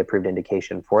FDA-approved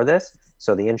indication for this,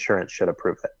 so the insurance should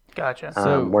approve it. Gotcha.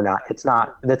 It's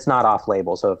not off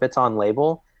label. So if it's on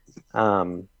label,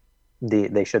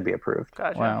 they should be approved.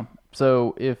 Gotcha. Wow.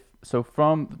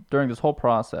 From during this whole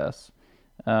process,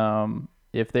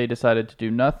 if they decided to do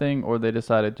nothing or they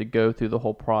decided to go through the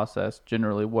whole process,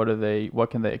 generally, what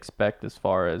can they expect as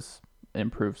far as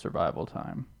improved survival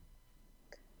time?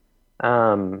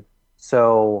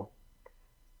 So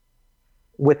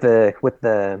with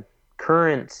the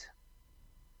current,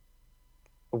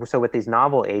 so with these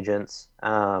novel agents,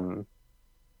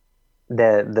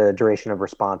 the duration of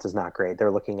response is not great.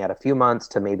 They're looking at a few months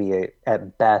to maybe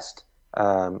at best,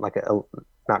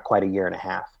 not quite a year and a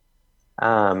half.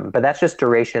 But that's just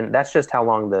duration. That's just how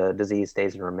long the disease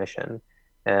stays in remission.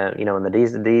 When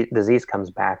the disease comes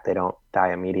back, they don't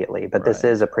die immediately. But this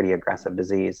is a pretty aggressive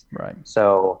disease. Right.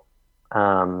 So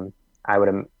I would,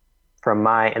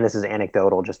 and this is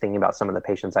anecdotal, just thinking about some of the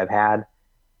patients I've had,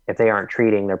 if they aren't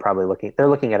treating, they're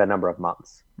looking at a number of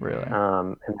months. Really?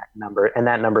 And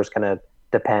that number is going to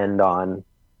depend on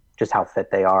just how fit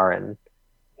they are. And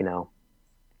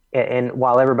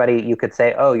while everybody, you could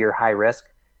say, oh, you're high risk,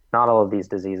 not all of these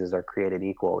diseases are created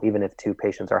equal. Even if 2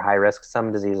 patients are high risk,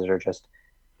 some diseases are just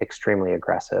extremely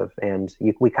aggressive. And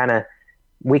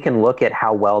we can look at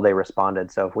how well they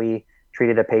responded. So if we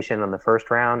treated a patient on the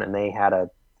first round and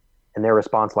their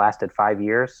response lasted 5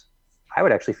 years, I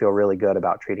would actually feel really good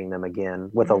about treating them again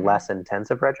with a less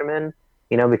intensive regimen,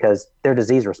 because their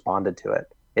disease responded to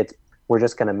it. We're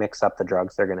just going to mix up the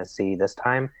drugs they're going to see this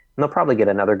time, and they'll probably get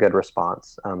another good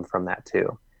response from that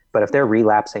too. But if they're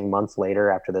relapsing months later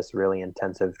after this really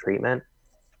intensive treatment,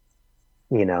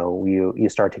 you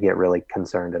start to get really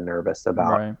concerned and nervous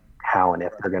about how and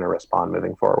if they're going to respond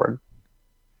moving forward.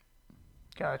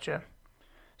 Gotcha.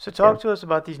 So talk to us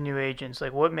about these new agents.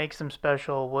 Like, what makes them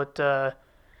special? What's the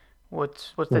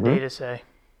data say?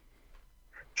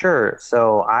 Sure.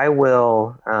 So I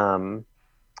will.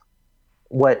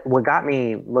 What got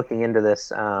me looking into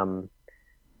this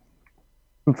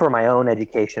for my own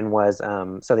education was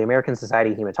so the American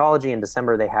Society of Hematology in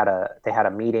December they had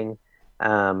a meeting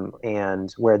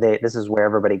and where this is where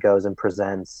everybody goes and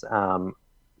presents a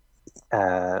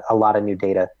lot of new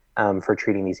data for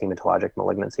treating these hematologic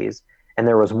malignancies. And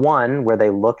there was one where they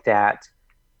looked at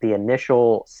the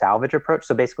initial salvage approach.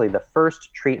 So basically the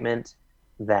first treatment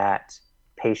that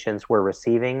patients were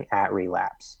receiving at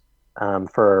relapse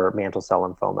for mantle cell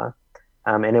lymphoma.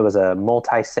 And it was a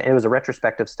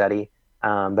retrospective study,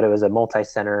 but it was a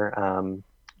multi-center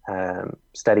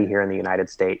study here in the United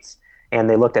States. And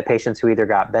they looked at patients who either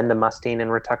got bendamustine and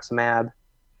rituximab,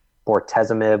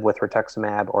 bortezomib with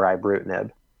rituximab, or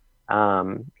ibrutinib.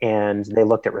 And they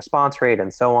looked at response rate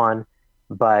and so on.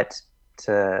 But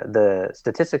the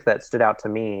statistic that stood out to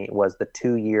me was the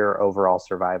 2-year overall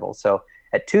survival. So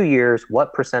at 2 years,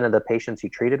 what % of the patients you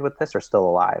treated with this are still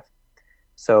alive?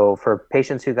 So for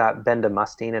patients who got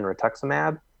bendamustine and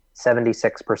rituximab,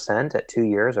 76% at 2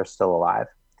 years are still alive.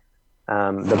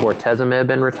 The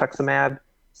bortezomib and rituximab,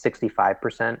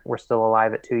 65% were still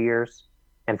alive at 2 years.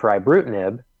 And for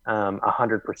ibrutinib,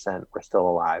 100% were still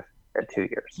alive at 2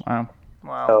 years.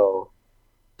 Wow.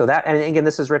 So that, and again,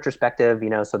 this is retrospective,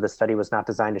 so the study was not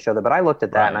designed to show that, but I looked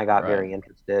at that and I got very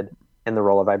interested in the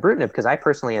role of ibrutinib because I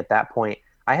personally, at that point,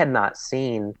 I had not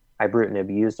seen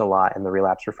ibrutinib used a lot in the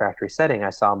relapse refractory setting. I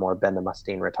saw more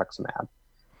bendamustine rituximab.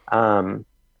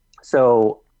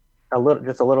 So a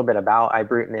little bit about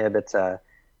ibrutinib. It's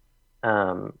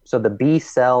so the B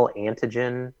cell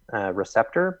antigen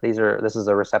receptor. This is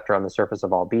a receptor on the surface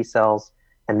of all B cells,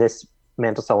 and this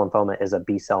mantle cell lymphoma is a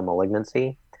B cell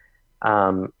malignancy.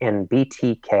 And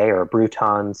BTK, or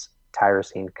Bruton's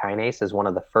tyrosine kinase, is one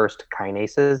of the first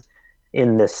kinases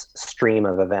in this stream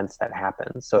of events that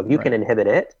happens. So if you can inhibit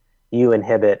it, you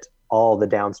inhibit all the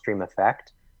downstream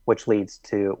effect, which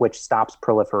stops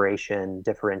proliferation,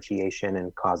 differentiation,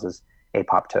 and causes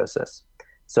apoptosis.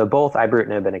 So both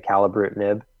ibrutinib and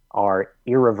acalabrutinib are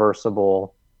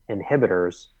irreversible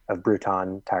inhibitors of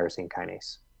Bruton tyrosine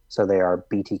kinase. So they are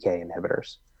BTK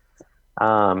inhibitors.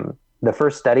 The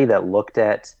first study that looked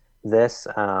at this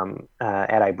at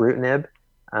ibrutinib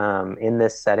in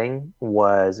this setting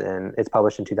it's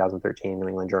published in 2013, New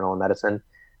England Journal of Medicine.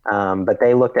 But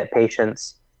they looked at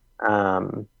patients,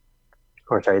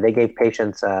 they gave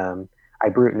patients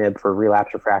ibrutinib for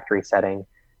relapse refractory setting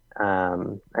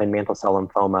and mantle cell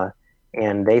lymphoma,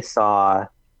 and they saw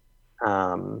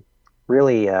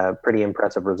really pretty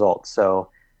impressive results. So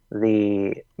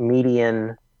the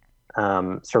median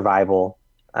survival,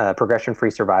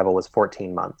 progression-free survival, was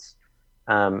 14 months.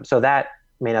 So that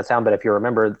may not sound, but if you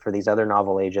remember, for these other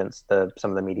novel agents,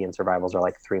 some of the median survivals are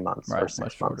like 3 months or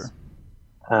 6 months.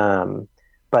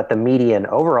 But the median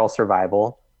overall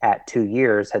survival at 2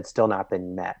 years had still not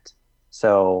been met.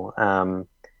 So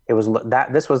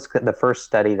this was the first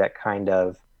study that kind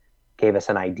of gave us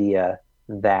an idea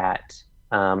that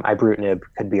ibrutinib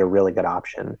could be a really good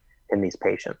option in these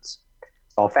patients.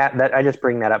 So I just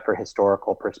bring that up for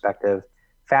historical perspective.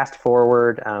 Fast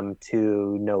forward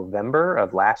to November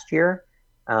of last year,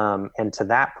 and to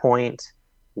that point,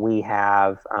 we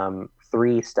have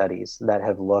 3 studies that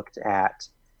have looked at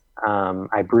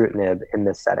ibrutinib in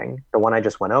this setting. The one I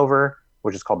just went over,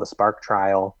 which is called the SPARK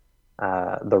trial,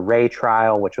 the RAY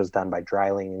trial, which was done by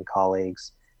Dreiling and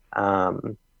colleagues,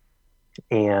 and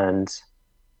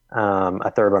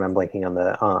a third one I'm blanking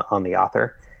on the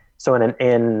author. So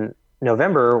in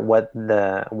November,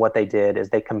 what they did is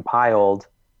they compiled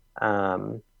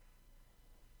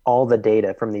all the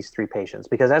data from these 3 patients,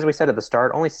 because as we said at the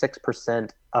start, only 6%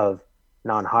 of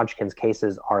non-Hodgkin's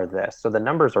cases are this. So the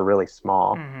numbers are really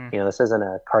small. Mm-hmm. This isn't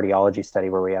a cardiology study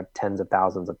where we have tens of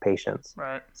thousands of patients.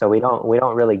 Right. So we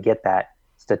don't really get that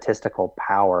statistical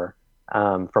power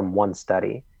from one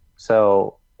study.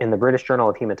 So in the British Journal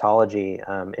of Hematology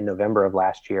in November of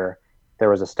last year, there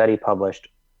was a study published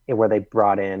where they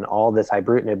brought in all this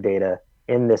ibrutinib data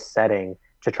in this setting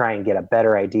to try and get a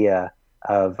better idea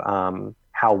of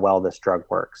how well this drug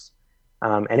works.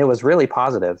 And it was really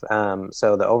positive.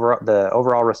 So the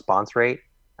overall response rate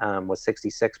was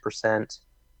 66%.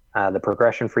 The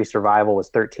progression-free survival was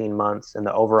 13 months, and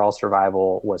the overall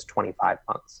survival was 25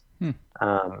 months.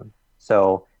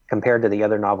 So compared to the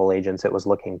other novel agents, it was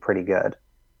looking pretty good.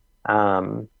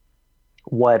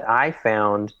 What I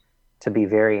found to be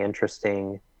very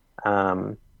interesting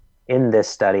in this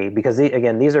study, because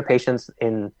these are patients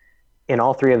in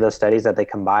all 3 of those studies that they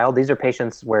compiled, these are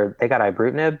patients where they got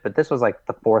ibrutinib, but this was like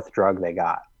the 4th drug they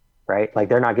got, right? Like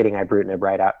they're not getting ibrutinib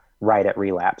right at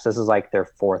relapse. This is like their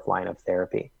 4th line of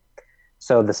therapy.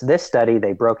 So this study,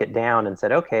 they broke it down and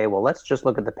said, okay, well, let's just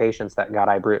look at the patients that got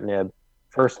ibrutinib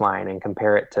first line and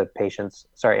compare it to patients,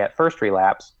 at first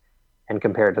relapse, and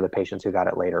compare it to the patients who got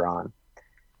it later on.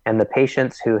 And the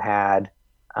patients who had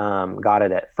got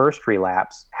it at first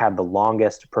relapse had the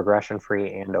longest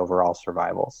progression-free and overall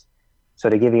survivals. So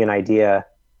to give you an idea,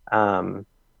 the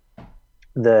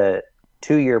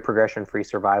 2-year progression-free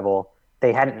survival,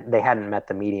 they hadn't met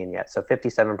the median yet. So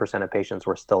 57% of patients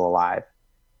were still alive.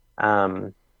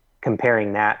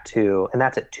 Comparing that to, and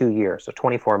that's at 2 years, so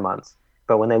 24 months.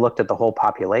 But when they looked at the whole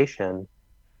population,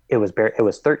 it was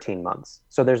 13 months.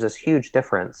 So there's this huge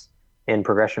difference in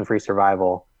progression-free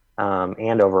survival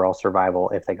and overall survival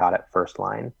if they got it first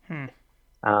line.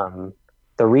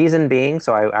 The reason being,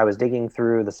 so I was digging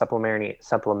through the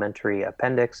supplementary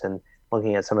appendix and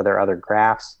looking at some of their other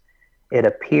graphs. It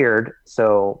appeared,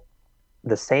 so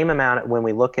the same amount when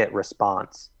we look at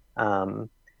response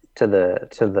to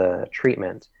the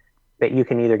treatment, but you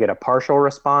can either get a partial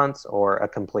response or a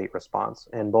complete response,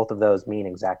 and both of those mean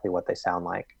exactly what they sound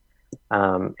like.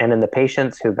 And in the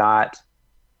patients who got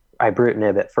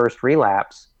ibrutinib at first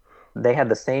relapse, they had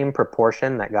the same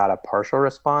proportion that got a partial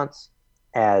response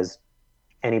as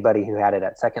anybody who had it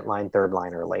at second line, third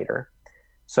line, or later.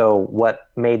 So what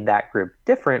made that group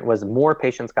different was more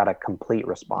patients got a complete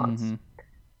response. Mm-hmm.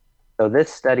 So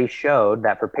this study showed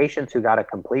that for patients who got a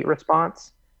complete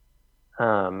response,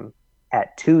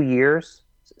 at 2 years,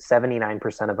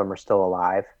 79% of them are still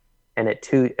alive, and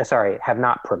have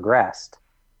not progressed,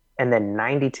 and then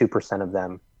 92% of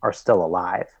them are still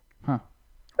alive. Huh.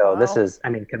 So this is,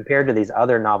 compared to these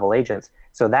other novel agents,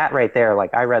 so that right there,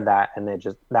 like I read that and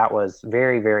that was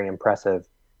very, very impressive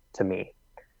to me.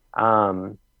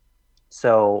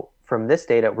 So from this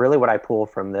data, really what I pull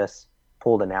from this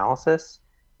pooled analysis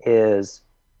is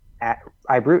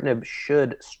ibrutinib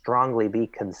should strongly be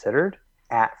considered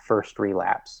at first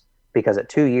relapse, because at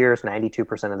 2 years,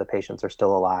 92% of the patients are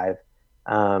still alive,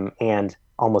 and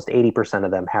almost 80%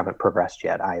 of them haven't progressed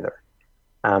yet either,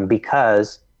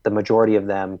 because the majority of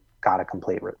them got a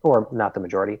complete, or not the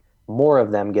majority, more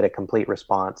of them get a complete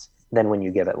response than when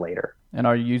you give it later. And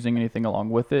are you using anything along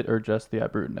with it, or just the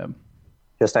ibrutinib?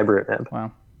 Just ibrutinib.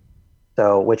 Wow.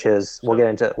 So,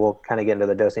 we'll kind of get into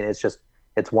the dosing.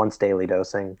 It's once daily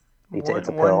dosing. It's a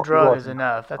pill. One drug is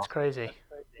enough. That's crazy.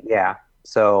 Yeah.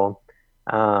 So,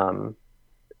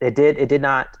 it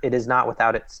is not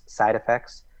without its side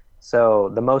effects. So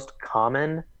the most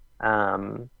common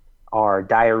are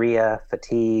diarrhea,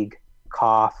 fatigue,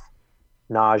 cough,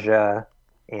 nausea,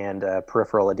 and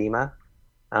peripheral edema.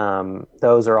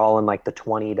 Those are all in like the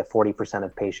 20 to 40%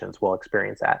 of patients will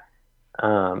experience that.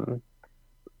 And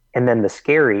then the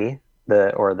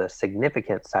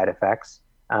significant side effects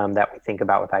that we think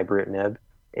about with ibrutinib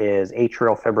is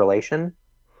atrial fibrillation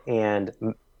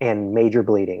and major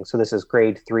bleeding. So this is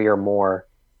grade 3 or more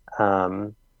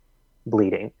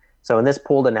bleeding. So in this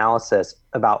pooled analysis,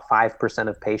 about 5%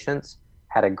 of patients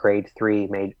had a grade 3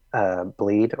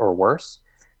 bleed or worse,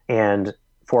 and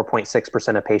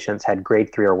 4.6% of patients had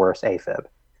grade 3 or worse AFib.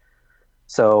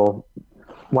 So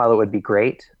while it would be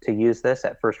great to use this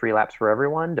at first relapse for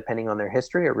everyone, depending on their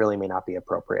history, it really may not be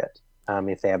appropriate.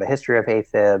 If they have a history of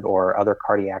AFib or other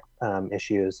cardiac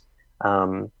issues,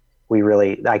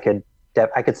 I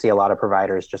could see a lot of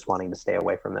providers just wanting to stay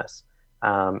away from this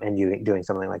and doing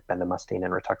something like bendamustine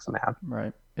and rituximab.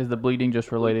 Right. Is the bleeding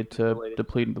just related to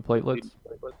depleting the platelets?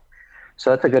 So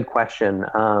that's a good question.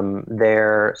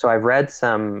 So I've read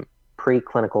some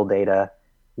preclinical data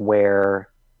where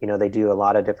they do a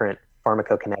lot of different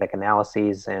pharmacokinetic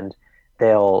analyses, and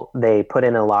they put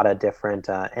in a lot of different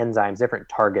enzymes, different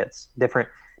targets, different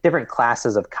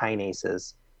classes of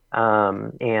kinases.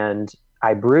 And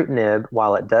ibrutinib,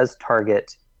 while it does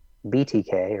target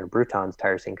BTK or Bruton's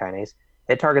tyrosine kinase,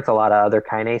 it targets a lot of other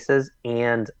kinases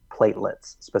and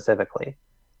platelets specifically.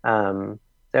 And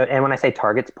when I say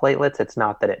targets platelets, it's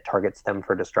not that it targets them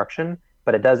for destruction,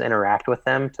 but it does interact with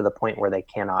them to the point where they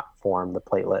cannot form the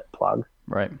platelet plug.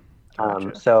 Right.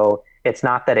 Gotcha. So it's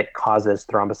not that it causes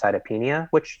thrombocytopenia,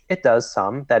 which it does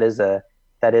some. That is an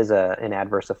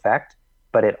adverse effect,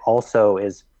 but it also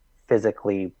is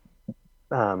physically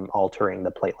altering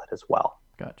the platelet as well.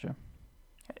 Gotcha.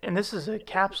 And this is a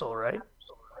capsule, right?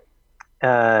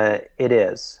 It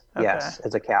is. Okay. Yes,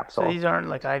 it's a capsule. So these aren't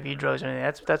like IV drugs or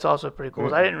anything. That's also pretty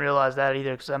cool. I didn't realize that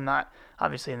either because I'm not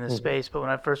obviously in this space. But when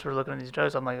I first were looking at these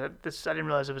drugs, I'm like, I didn't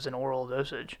realize it was an oral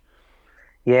dosage.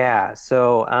 Yeah.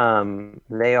 So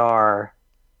they are.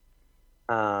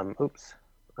 I'm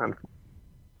sorry,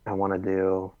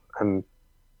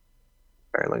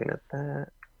 looking at that.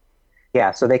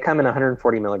 Yeah. So they come in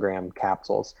 140 milligram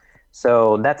capsules.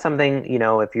 So that's something,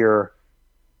 if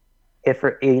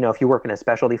you work in a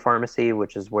specialty pharmacy,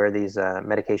 which is where these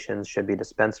medications should be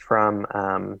dispensed from,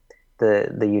 the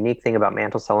unique thing about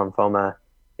mantle cell lymphoma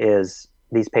is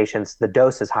these patients, the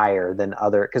dose is higher than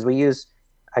because we use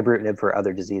ibrutinib for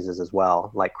other diseases as well,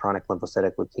 like chronic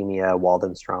lymphocytic leukemia,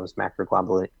 Waldenstrom's,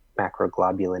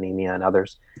 macroglobulinemia, and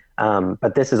others.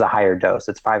 But this is a higher dose.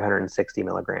 It's 560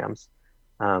 milligrams,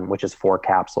 which is 4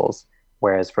 capsules,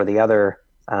 whereas for the other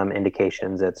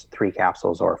indications, it's 3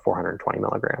 capsules or 420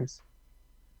 milligrams.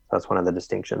 So that's one of the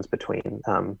distinctions between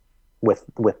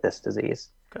with this disease.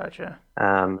 Gotcha.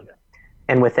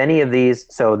 And with any of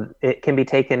these, so it can be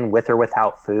taken with or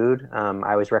without food.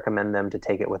 I always recommend them to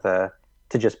take it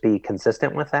to just be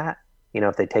consistent with that.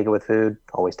 If they take it with food,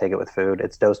 always take it with food.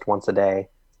 It's dosed once a day.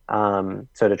 So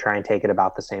to try and take it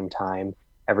about the same time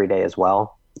every day as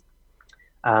well.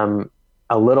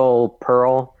 A little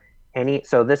pearl, it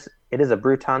is a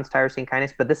Bruton's tyrosine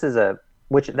kinase, but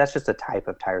that's just a type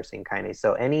of tyrosine kinase.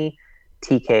 So any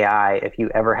TKI, if you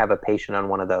ever have a patient on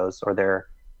one of those, or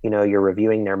you're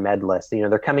reviewing their med list,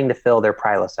 they're coming to fill their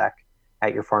Prilosec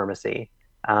at your pharmacy,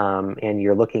 and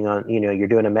you're looking on, you're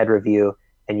doing a med review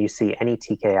and you see any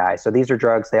TKI. So these are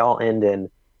drugs, they all end in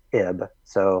ib.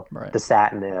 So right.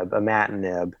 dasatinib,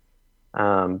 imatinib,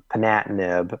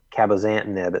 ponatinib,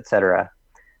 cabozantinib, etc.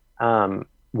 And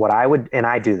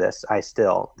I do this,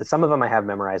 some of them I have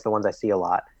memorized, the ones I see a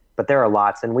lot, but there are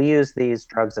lots, and we use these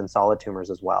drugs in solid tumors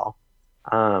as well.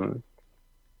 I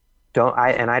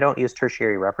don't use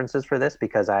tertiary references for this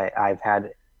because I've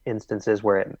had instances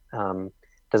where it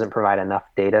doesn't provide enough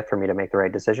data for me to make the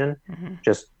right decision. Mm-hmm.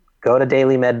 Just go to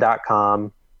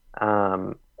dailymed.com,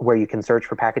 where you can search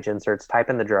for package inserts, type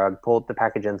in the drug, pull up the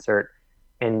package insert,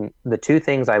 and the 2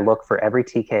 things I look for every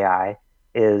TKI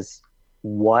is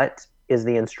what is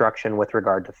the instruction with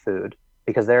regard to food,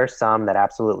 because there are some that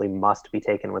absolutely must be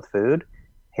taken with food,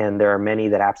 and there are many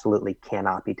that absolutely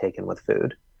cannot be taken with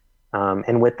food.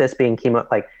 And with this being chemo,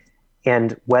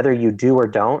 and whether you do or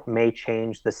don't may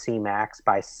change the Cmax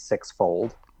by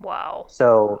 6-fold. Wow.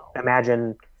 So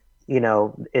imagine,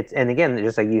 and again,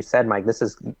 just like you said, Mike,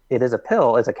 it is a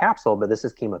pill, it's a capsule, but this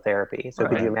is chemotherapy. So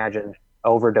right. Could you imagine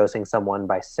overdosing someone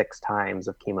by 6 times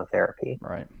of chemotherapy?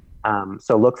 Right.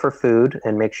 So look for food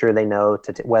and make sure they know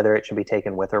whether it should be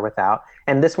taken with or without.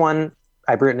 And this one,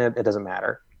 ibrutinib, it doesn't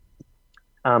matter.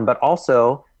 But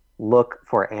also look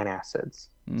for antacids.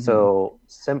 Mm-hmm. So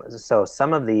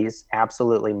some of these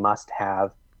absolutely must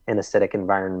have an acidic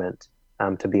environment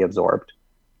to be absorbed.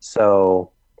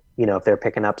 So, if they're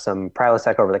picking up some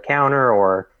Prilosec over the counter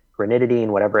or ranitidine,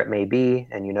 whatever it may be,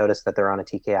 and you notice that they're on a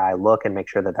TKI, look and make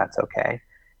sure that that's okay.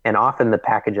 And often the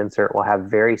package insert will have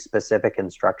very specific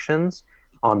instructions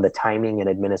on the timing and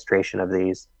administration of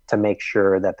these to make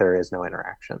sure that there is no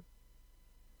interaction.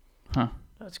 Huh.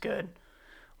 That's good.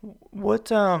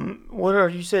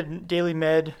 You said Daily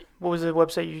Med, what was the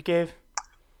website you gave?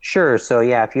 Sure. So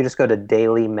yeah, if you just go to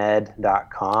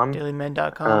dailymed.com.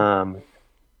 Dailymed.com.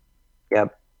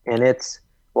 Yep. And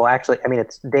well, actually, I mean,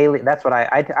 it's daily. That's what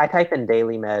I type in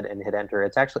daily med and hit enter.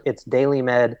 It's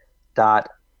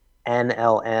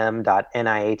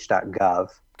dailymed.nlm.nih.gov.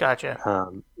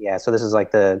 Gotcha. Yeah. So this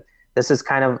is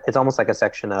kind of, it's almost like a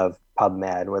section of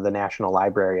PubMed or the National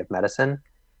Library of Medicine.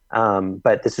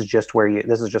 But this is just where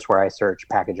I search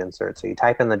package insert. So you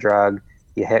type in the drug,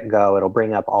 you hit go, it'll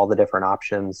bring up all the different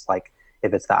options, like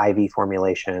if it's the IV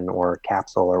formulation or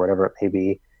capsule or whatever it may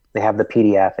be. They have the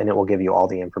PDF, and it will give you all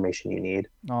the information you need.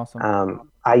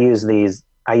 Awesome. I use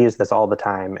this all the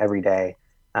time, every day,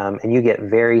 and you get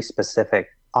very specific.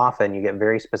 Often, you get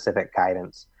very specific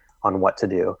guidance on what to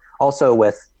do. Also,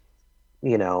 with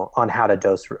on how to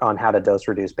dose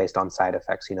reduce based on side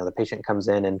effects. The patient comes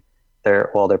in and their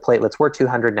platelets were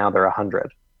 200, now they're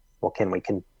 100. Well, do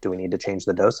we need to change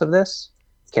the dose of this?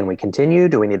 Can we continue?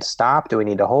 Do we need to stop? Do we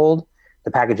need to hold? The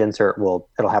package insert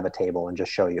it'll have a table and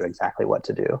just show you exactly what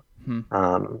to do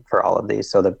for all of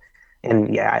these.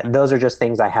 Those are just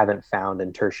things I haven't found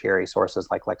in tertiary sources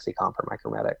like Lexicomp or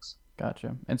Micromedics.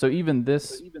 Gotcha. And so even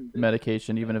this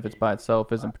medication, even if it's by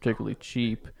itself, isn't particularly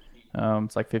cheap.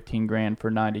 It's like 15 grand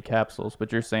for 90 capsules.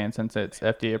 But you're saying since it's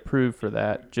FDA approved for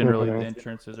that, generally the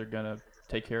insurances are going to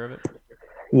take care of it?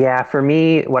 Yeah, for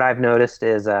me, what I've noticed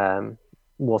is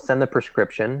we'll send the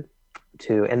prescription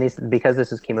and because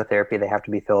this is chemotherapy, they have to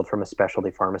be filled from a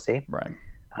specialty pharmacy. Right.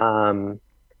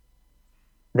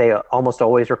 They almost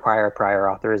always require a prior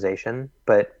authorization,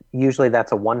 but usually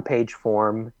that's a one-page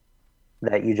form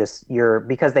that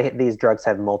because these drugs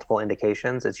have multiple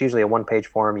indications. It's usually a one-page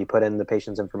form. You put in the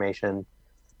patient's information,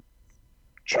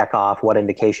 check off what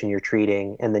indication you're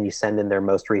treating, and then you send in their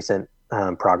most recent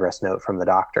progress note from the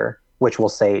doctor, which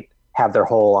will have their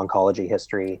whole oncology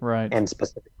history, right, and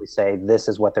specifically say this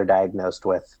is what they're diagnosed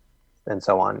with, and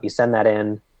so on. You send that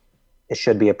in, it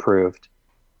should be approved.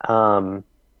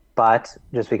 But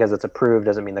just because it's approved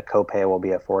doesn't mean the copay will be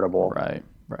affordable. Right.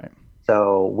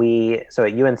 So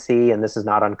at UNC, and this is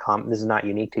not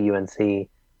unique to UNC,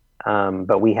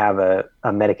 but we have a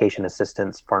medication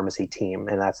assistance pharmacy team,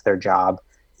 and that's their job.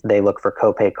 They look for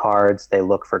copay cards, they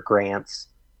look for grants,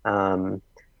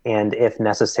 and if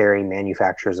necessary,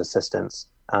 manufacturer's assistance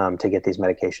to get these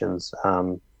medications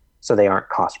so they aren't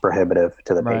cost prohibitive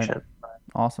to the patient.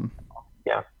 Awesome.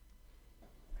 Yeah.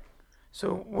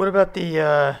 So what about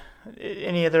the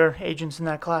any other agents in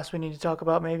that class we need to talk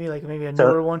about? Maybe a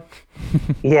newer one.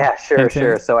 Yeah,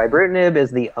 sure. So ibrutinib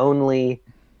is the only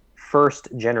first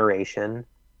generation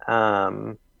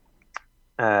TKI,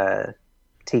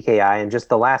 and just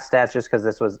the last stats, just because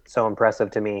this was so impressive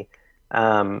to me.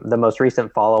 The most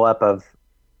recent follow-up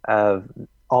of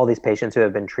all these patients who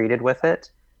have been treated with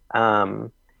it,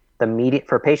 the median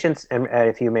for patients, and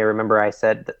if you may remember, I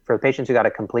said that for patients who got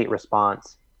a complete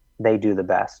response, they do the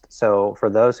best. So for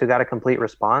those who got a complete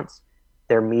response,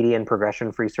 their median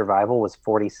progression-free survival was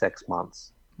 46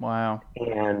 months. Wow.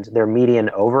 And their median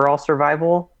overall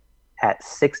survival at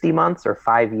 60 months or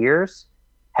 5 years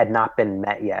had not been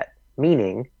met yet.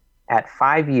 Meaning, at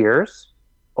 5 years,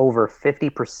 over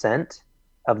 50%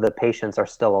 of the patients are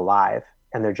still alive,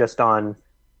 and they're just on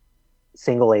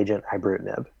single agent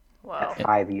ibrutinib. Wow. At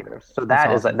 5 years. So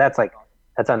That's awesome.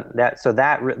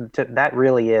 that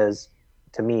really is,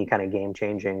 to me, kind of game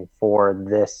changing for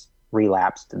this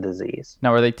relapsed disease.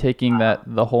 Now, are they taking that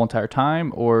the whole entire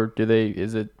time, or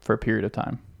is it for a period of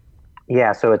time?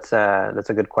 Yeah, so that's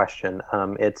a good question.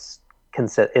 It's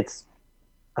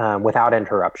without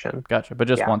interruption. Gotcha, but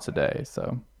just once a day.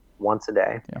 So once a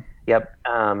day. Yeah. Yep.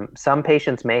 Some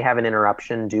patients may have an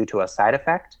interruption due to a side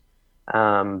effect,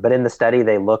 but in the study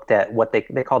they looked at what they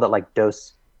called it like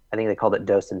dose. I think they called it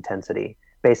dose intensity.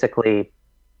 Basically,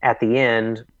 at the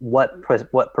end, what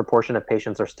proportion of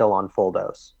patients are still on full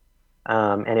dose?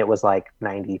 And it was like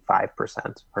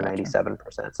 95% or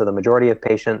 97%. So the majority of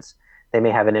patients, they may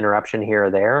have an interruption here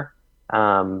or there,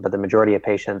 but the majority of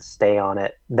patients stay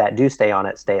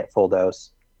at full dose.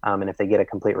 And if they get a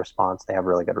complete response, they have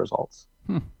really good results.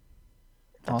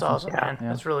 That's awesome, man. Yeah.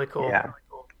 That's really cool. Yeah.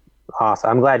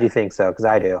 Awesome. I'm glad you think so, because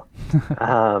I do.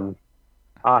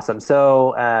 Awesome.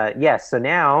 So, yes. So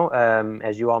now,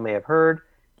 as you all may have heard,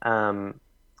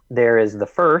 there is the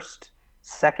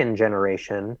second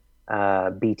generation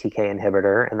BTK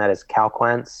inhibitor, and that is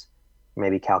Calquence,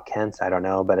 maybe Calquence, I don't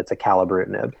know, but it's a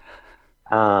acalabrutinib.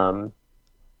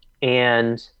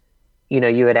 And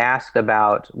you had asked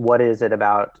about what is it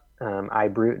about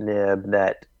ibrutinib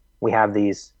that we have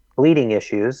these bleeding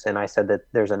issues, and I said that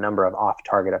there's a number of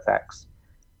off-target effects.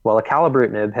 Well,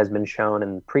 acalabrutinib has been shown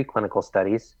in preclinical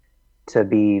studies to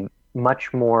be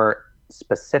much more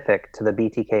specific to the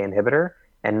BTK inhibitor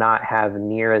and not have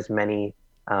near as many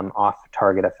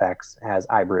off-target effects as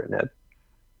ibrutinib.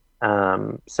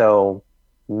 So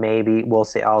maybe we'll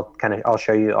see. I'll tell you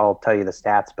the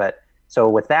stats. But so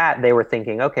with that, they were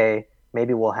thinking, okay,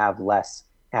 maybe we'll have less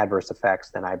adverse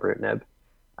effects than ibrutinib.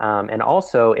 And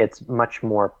also, it's much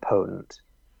more potent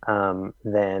than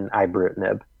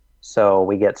ibrutinib. So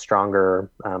we get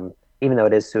stronger, even though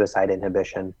it is suicide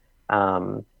inhibition,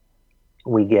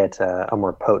 we get a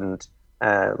more potent,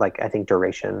 I think,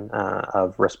 duration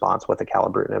of response with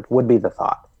acalabrutinib would be the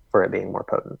thought for it being more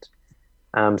potent.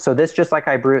 So this, just like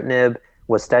ibrutinib,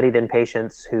 was studied in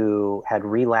patients who had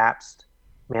relapsed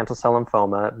mantle cell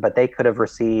lymphoma, but they could have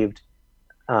received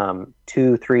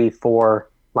 2, 3, 4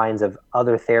 lines of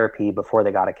other therapy before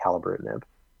they got acalabrutinib.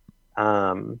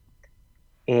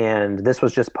 And this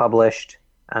was just published,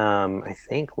 I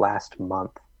think, last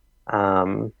month.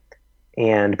 But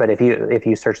if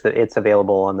you search it's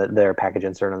available on their package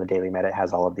insert on the Daily Med. It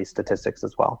has all of these statistics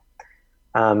as well.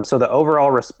 So the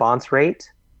overall response rate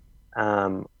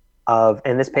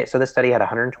so this study had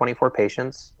 124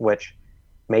 patients, which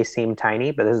may seem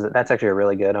tiny, but that's actually a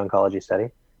really good oncology study.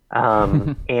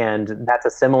 And that's a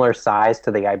similar size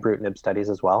to the ibrutinib studies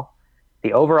as well.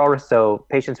 The overall, so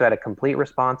patients who had a complete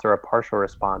response or a partial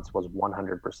response was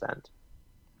 100%.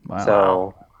 Wow.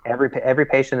 So every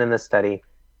patient in this study,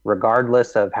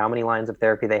 regardless of how many lines of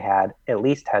therapy they had, at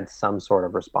least had some sort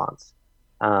of response,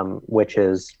 which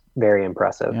is very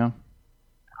impressive. Yeah.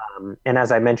 And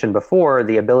as I mentioned before,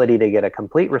 the ability to get a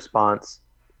complete response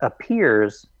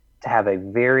appears to have a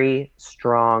very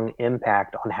strong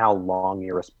impact on how long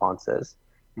your response is,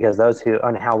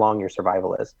 on how long your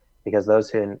survival is, because those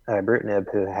who in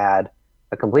ibrutinib who had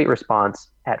a complete response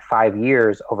at 5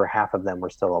 years, over half of them were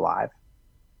still alive.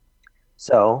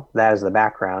 So that is the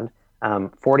background.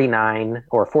 49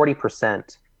 or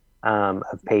 40%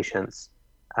 of patients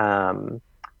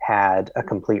had a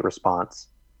complete response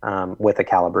with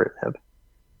acalabrutinib,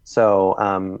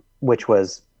 so which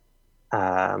was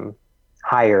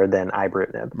higher than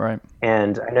ibrutinib. Right.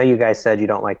 And I know you guys said you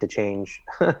don't like to change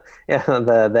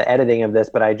the editing of this,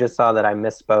 but I just saw that I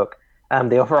misspoke.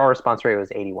 The overall response rate was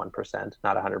 81%,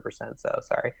 not 100%. So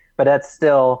sorry, but that's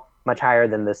still much higher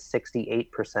than the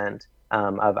 68%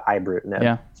 of ibrutinib.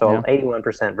 Yeah. So yeah.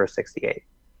 81% versus 68.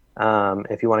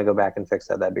 If you want to go back and fix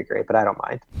that, that'd be great. But I don't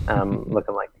mind.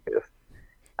 Looking like a goof.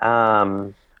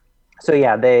 So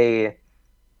yeah,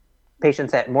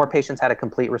 more patients had a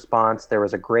complete response. There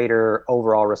was a greater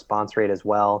overall response rate as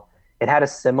well. It had a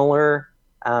similar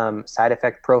side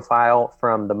effect profile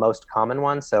from the most common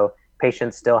ones. So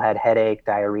patients still had headache,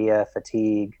 diarrhea,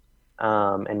 fatigue,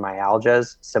 and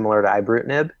myalgias, similar to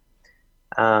ibrutinib.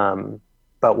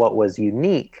 But what was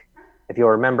unique, if you'll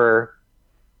remember,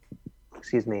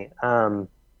 if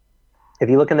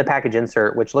you look in the package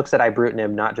insert, which looks at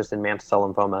ibrutinib not just in mantle cell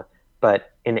lymphoma,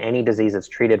 but in any disease it's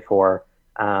treated for,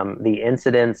 the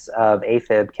incidence of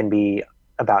AFib can be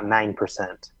about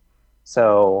 9%.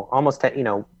 So almost,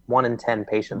 1 in 10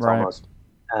 patients Right. almost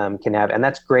can have, and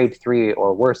that's grade 3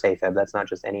 or worse AFib. That's not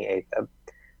just any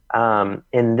AFib.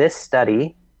 In this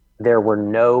study, there were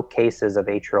no cases of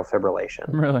atrial fibrillation.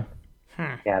 Really?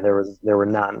 Yeah, there were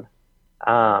none.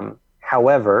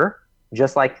 However,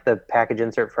 just like the package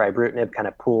insert for ibrutinib kind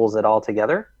of pools it all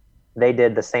together, they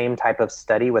did the same type of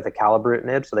study with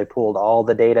acalabrutinib. So they pooled all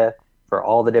the data for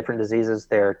all the different diseases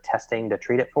they're testing to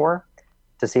treat it for,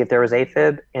 to see if there was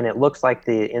AFib, and it looks like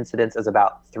the incidence is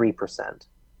about 3%.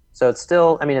 So it's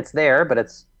still, it's there, but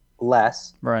it's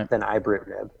less Right. than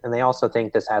ibrutinib. And they also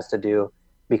think this has to do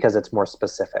because it's more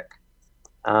specific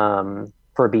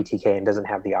for BTK and doesn't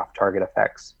have the off-target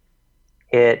effects.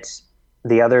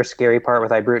 The other scary part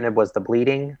with ibrutinib was the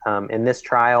bleeding. In this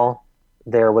trial,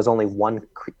 there was only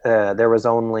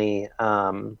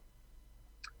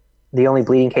the only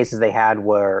bleeding cases they had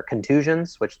were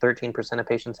contusions, which 13% of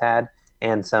patients had,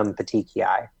 and some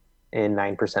petechiae in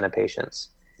 9% of patients.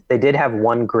 They did have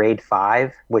one grade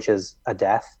 5, which is a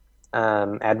death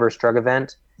adverse drug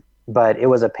event, but it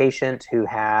was a patient who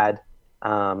had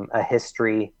a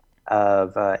history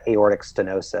of aortic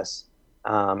stenosis,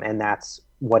 and that's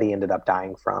what he ended up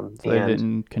dying from. So they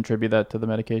didn't contribute that to the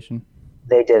medication?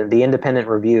 They did. The independent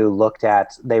review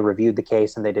they reviewed the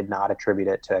case, and they did not attribute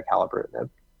it to acalabrutinib.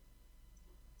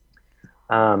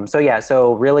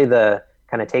 So really the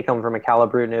kind of take home from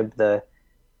acalabrutinib,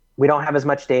 we don't have as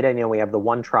much data. We have the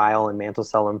one trial in mantle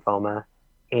cell lymphoma,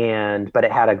 but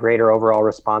it had a greater overall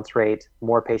response rate.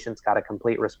 More patients got a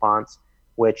complete response,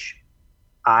 which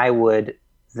I would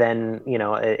then,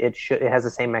 it has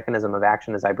the same mechanism of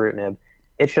action as ibrutinib.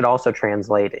 It should also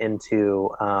translate into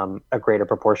a greater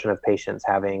proportion of patients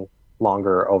having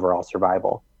longer overall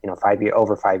survival,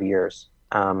 over 5 years,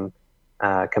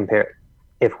 compared.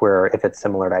 if it's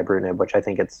similar to ibrutinib, which I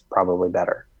think it's probably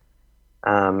better.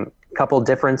 Couple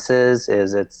differences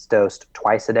is it's dosed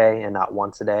twice a day and not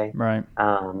once a day. Right.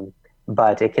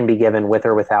 But it can be given with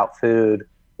or without food,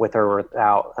 with or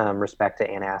without respect to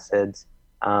antacids.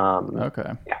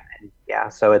 Okay. Yeah.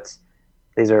 So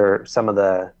these are some of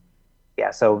the,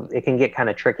 so it can get kind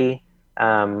of tricky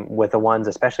with the ones,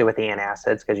 especially with the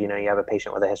antacids, because, you have a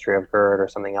patient with a history of GERD or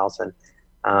something else. And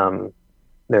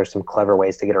there's some clever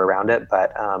ways to get around it,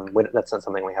 but that's not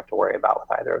something we have to worry about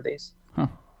with either of these. Huh.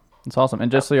 That's awesome.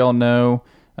 And just so y'all know,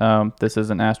 this is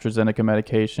an AstraZeneca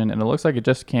medication, and it looks like it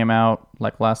just came out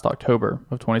like last October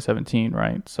of 2017,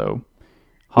 right? So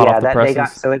hot off the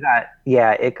presses.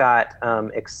 It got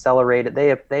accelerated.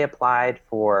 They applied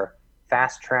for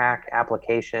fast track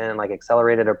application, like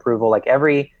accelerated approval. Like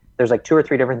there's like 2 or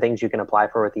 3 different things you can apply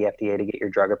for with the FDA to get your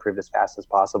drug approved as fast as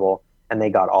possible, and they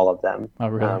got all of them. Oh,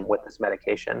 really? With this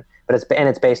medication. But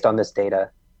it's based on this data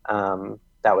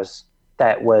that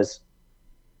was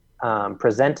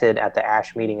presented at the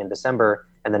ASH meeting in December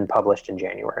and then published in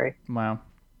January. Wow.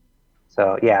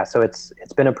 So it's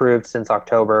been approved since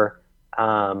October.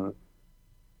 I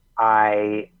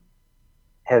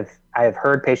have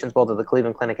heard patients both at the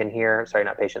Cleveland Clinic and here,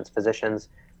 physicians,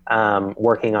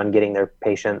 working on getting their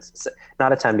patients,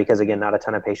 not a ton, because again, not a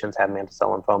ton of patients have mantle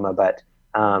cell lymphoma, but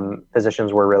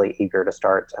physicians were really eager to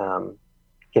start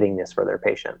getting this for their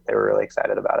patient. They were really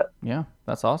excited about it. Yeah,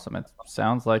 that's awesome. It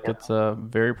sounds like it's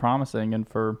very promising, and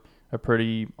for a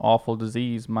pretty awful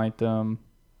disease might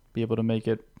be able to make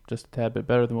it just a tad bit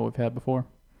better than what we've had before.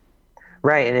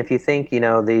 Right. And if you think,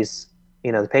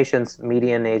 the patient's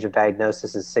median age of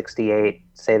diagnosis is 68,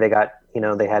 say they got,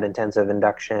 they had intensive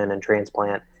induction and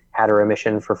transplant, had a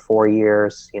remission for 4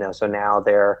 years, so now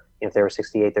if they were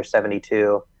 68, they're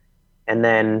 72. And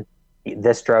then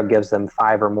this drug gives them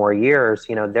 5 or more years,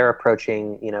 they're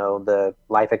approaching, the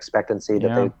life expectancy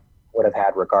that they would have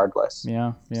had regardless.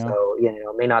 Yeah. So,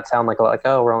 it may not sound like,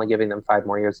 oh, we're only giving them 5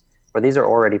 more years, but these are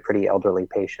already pretty elderly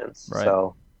patients. Right.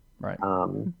 So, right.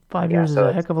 5 years is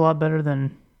a heck of a lot better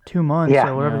than 2 months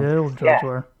or whatever the other drugs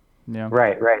were. Yeah.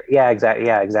 Right. Yeah, exactly.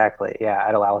 Yeah, exactly.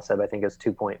 Yeah. Idalalumab, I think, is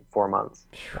 2.4 months.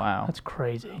 Wow. That's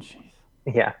crazy.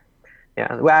 Yeah.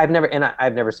 Yeah. Well, I've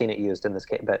never seen it used in this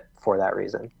case, but for that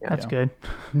reason. Yeah. That's good.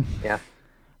 Yeah.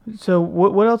 So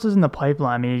what else is in the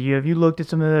pipeline? I mean, have you looked at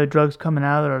some of the drugs coming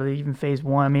out, or are they even phase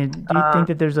 1? I mean, do you think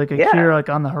that there's like a cure like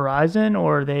on the horizon,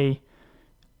 or are they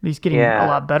at least getting a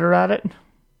lot better at it?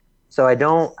 So I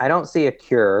don't see a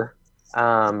cure,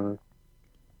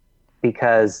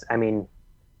 because I mean,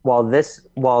 while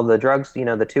the drugs,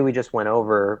 the 2 we just went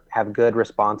over have good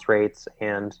response rates,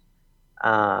 and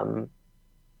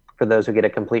for those who get a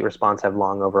complete response have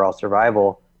long overall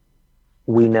survival,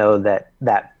 we know that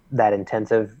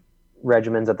intensive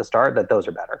regimens at the start, that those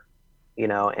are better,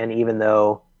 and even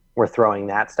though we're throwing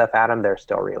that stuff at them, they're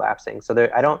still relapsing. So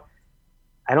I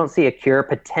don't see a cure.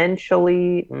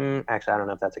 Potentially, actually, I don't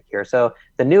know if that's a cure. So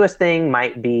the newest thing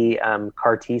might be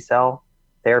CAR T-cell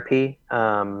therapy,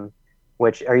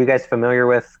 which, are you guys familiar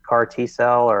with CAR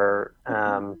T-cell or?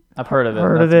 I've heard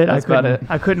of it.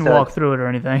 I couldn't walk through it or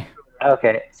anything.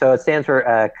 Okay, so it stands for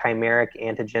chimeric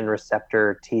antigen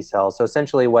receptor T-cells. So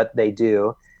essentially what they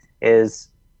do is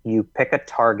you pick a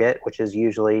target, which is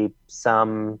usually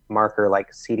some marker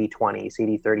like CD20,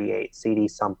 CD38, CD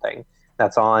something,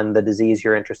 that's on the disease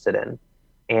you're interested in.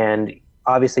 And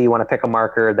obviously you want to pick a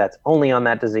marker that's only on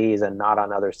that disease and not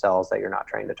on other cells that you're not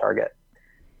trying to target.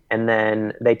 And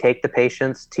then they take the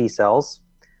patient's T cells,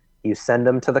 you send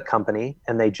them to the company,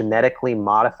 and they genetically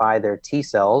modify their T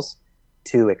cells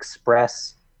to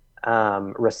express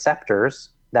receptors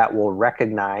that will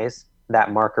recognize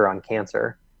that marker on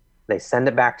cancer. They send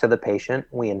it back to the patient,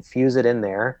 we infuse it in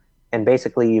there, and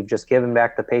basically you've just given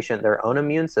back the patient their own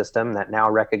immune system that now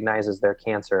recognizes their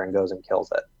cancer and goes and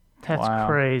kills it. That's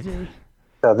crazy.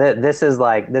 So this is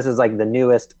like the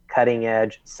newest, cutting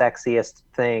edge, sexiest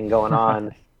thing going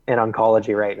on in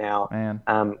oncology right now. Man.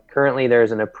 Currently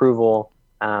there's an approval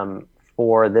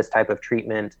for this type of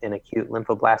treatment in acute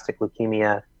lymphoblastic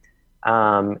leukemia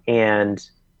and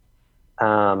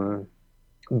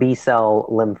B-cell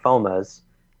lymphomas.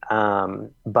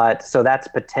 But so that's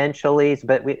potentially,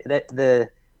 but the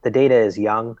data is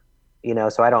young,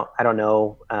 so I don't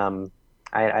know.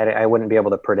 I wouldn't be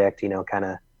able to predict, kind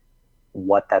of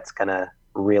what that's going to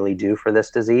really do for this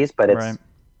disease, but it's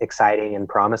exciting and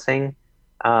promising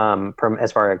from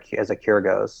as far as a cure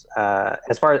goes.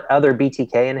 As far as other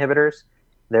BTK inhibitors,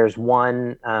 there's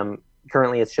one,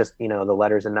 currently it's just, the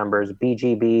letters and numbers,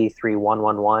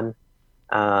 BGB3111.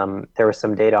 There was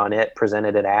some data on it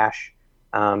presented at ASH.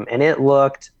 And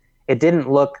it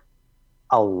didn't look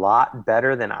a lot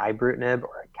better than ibrutinib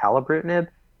or acalabrutinib,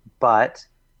 but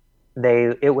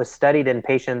it was studied in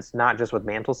patients not just with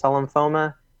mantle cell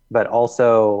lymphoma, but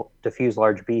also diffuse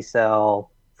large B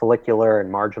cell, follicular,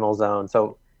 and marginal zone.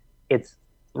 So it's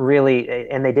really,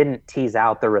 and they didn't tease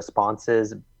out the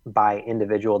responses by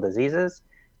individual diseases.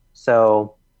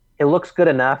 So it looks good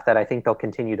enough that I think they'll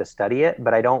continue to study it,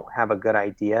 but I don't have a good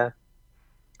idea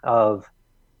of,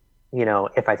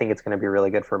 if I think it's going to be really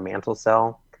good for mantle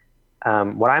cell.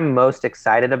 What I'm most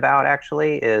excited about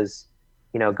actually is,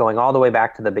 going all the way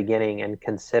back to the beginning and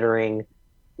considering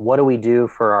what do we do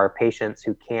for our patients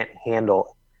who can't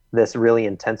handle this really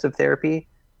intensive therapy.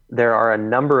 There are a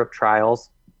number of trials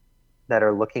that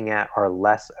are looking at our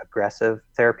less aggressive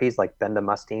therapies like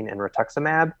bendamustine and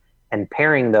rituximab and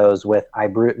pairing those with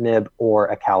ibrutinib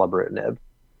or acalabrutinib.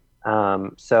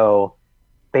 So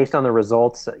based on the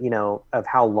results, of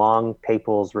how long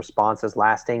people's response is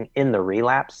lasting in the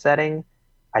relapse setting,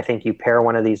 I think you pair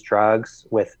one of these drugs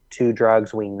with two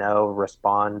drugs we know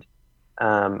respond,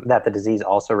 that the disease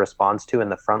also responds to in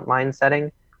the frontline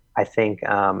setting. I think,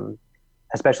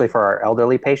 especially for our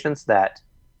elderly patients, that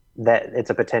it's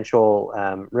a potential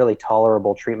really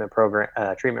tolerable treatment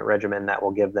regimen that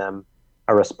will give them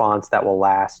a response that will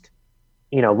last,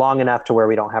 long enough to where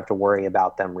we don't have to worry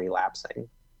about them relapsing.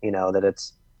 That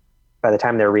it's by the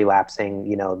time they're relapsing,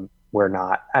 we're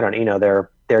not. I don't.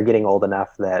 They're getting old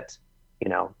enough that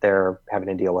they're having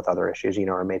to deal with other issues,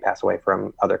 or may pass away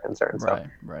from other concerns. Right, so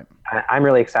right. I'm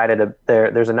really excited.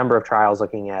 There's a number of trials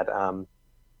looking at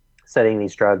setting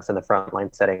these drugs in the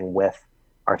frontline setting with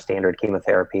our standard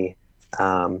chemotherapy.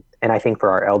 And I think for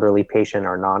our elderly patient,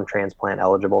 our non-transplant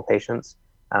eligible patients,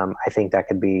 I think that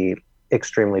could be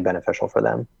extremely beneficial for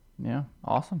them. Yeah,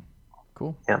 awesome.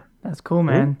 Cool. Yeah. That's cool,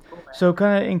 man. So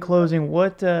kind of in closing,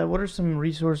 what are some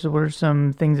resources, what are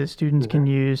some things that students can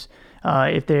use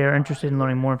if they are interested in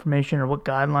learning more information, or what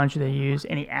guidelines should they use?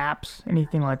 Any apps,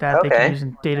 anything like that they can use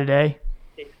in day-to-day?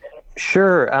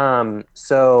 Sure.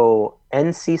 So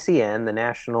NCCN, the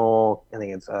National, I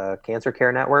think it's Cancer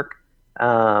Care Network,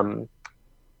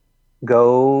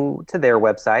 go to their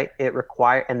website.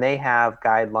 And they have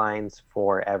guidelines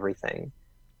for everything,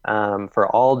 for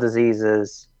all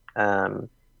diseases,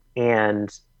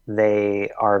 and they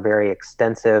are very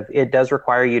extensive. It does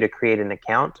require you to create an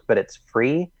account, but it's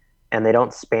free, and they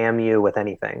don't spam you with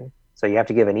anything. So you have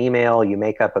to give an email, you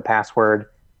make up a password,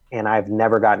 and I've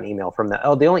never gotten an email from them.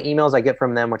 Oh, the only emails I get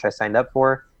from them, which I signed up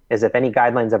for, is if any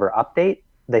guidelines ever update,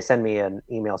 they send me an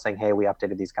email saying, hey, we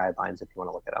updated these guidelines if you want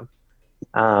to look at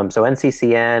them. So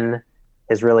NCCN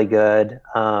is really good.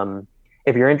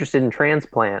 If you're interested in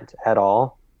transplant at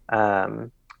all,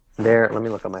 let me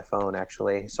look on my phone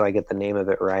actually, so I get the name of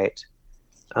it right.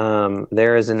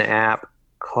 There is an app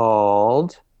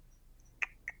called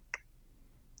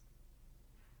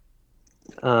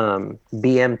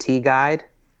BMT Guide,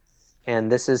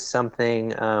 and this is something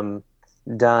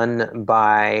done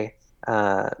by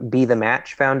Be the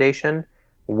Match Foundation,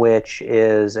 which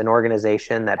is an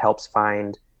organization that helps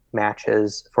find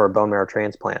matches for bone marrow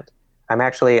transplant. I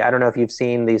don't know if you've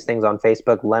seen these things on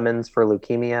Facebook, lemons for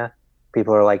leukemia.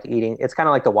 People are like eating, it's kind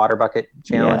of like the water bucket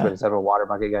challenge, but instead of a water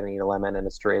bucket, you got to eat a lemon, and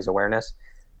it's to raise awareness.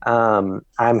 I'm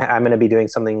going to be doing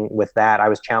something with that. I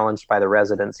was challenged by the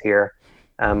residents here,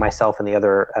 myself and the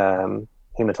other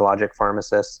hematologic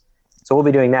pharmacists. So we'll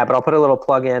be doing that, but I'll put a little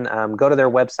plug in. Go to their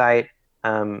website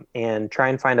and try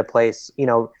and find a place.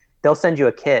 They'll send you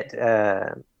a kit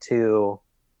to do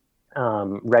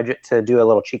a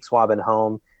little cheek swab at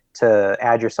home, to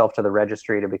add yourself to the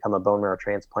registry to become a bone marrow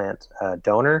transplant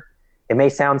donor. It may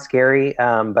sound scary,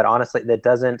 but honestly, they're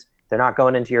not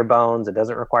going into your bones. It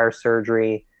doesn't require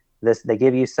surgery. They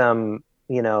give you some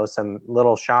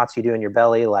little shots you do in your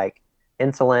belly, like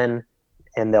insulin,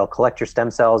 and they'll collect your stem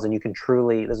cells, and you can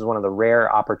this is one of the rare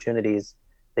opportunities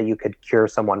that you could cure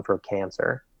someone for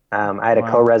cancer. I had a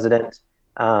co-resident.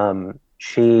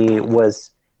 She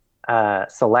was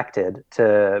selected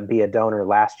to be a donor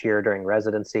last year during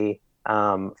residency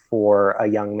for a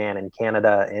young man in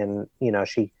Canada, and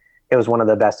it was one of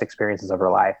the best experiences of her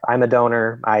life. I'm a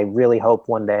donor. I really hope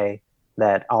one day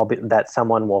that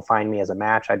someone will find me as a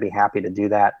match. I'd be happy to do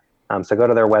that. So go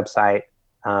to their website.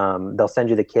 They'll send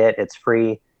you the kit. It's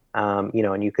free.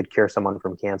 And you could cure someone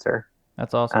from cancer.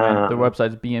 That's awesome, man. The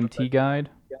website's BMT Guide.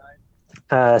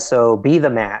 So Be the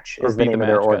Match is the name of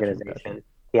their Gotcha, organization. gotcha.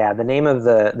 Yeah, the name of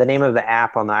the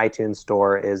app on the iTunes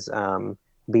store is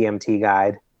BMT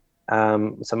Guide.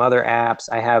 Some other apps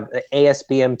I have.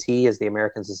 ASBMT is the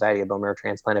American Society of Bone Marrow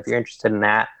Transplant. If you're interested in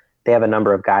that, they have a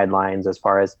number of guidelines as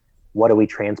far as what do we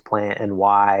transplant and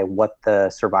why, what the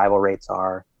survival rates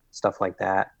are, stuff like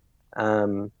that.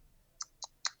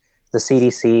 The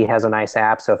CDC has a nice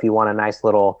app. So if you want a nice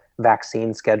little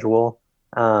vaccine schedule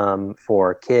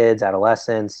for kids,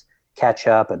 adolescents, catch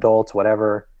up, adults,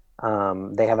 whatever,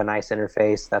 they have a nice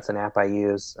interface. That's an app I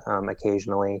use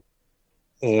occasionally.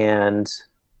 And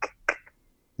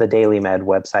the Daily Med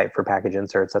website for package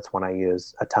inserts, that's one I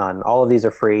use a ton. All of these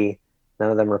are free.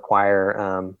 None of them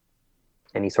require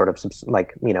any sort of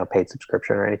paid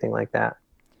subscription or anything like that.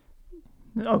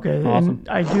 Okay, Awesome. and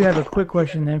I do have a quick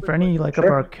question then for any of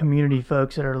our community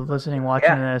folks that are listening,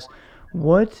 watching this.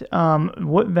 What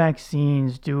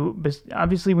vaccines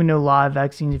obviously we know live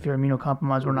vaccines, if you're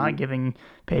immunocompromised, we're not giving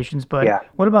patients, but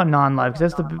what about non-live?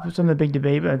 Because that's some of the big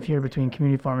debate I've heard between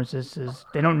community pharmacists is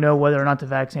they don't know whether or not to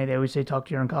vaccinate. They always say talk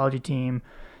to your oncology team.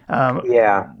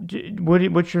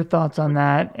 What's your thoughts on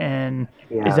that? And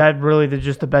is that really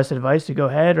just the best advice to go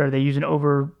ahead, or are they using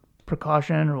over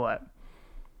precaution or what?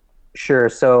 Sure.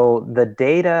 So the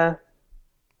data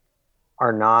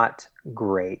are not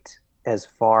great as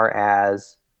far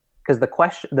as, because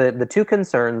the two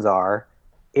concerns are,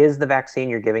 is the vaccine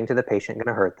you're giving to the patient going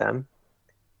to hurt them?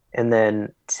 And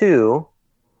then two,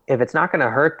 if it's not going to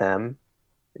hurt them,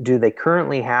 do they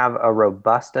currently have a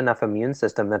robust enough immune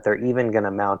system that they're even going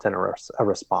to mount a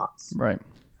response?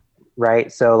 Right.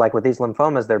 So like with these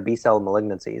lymphomas, they're B cell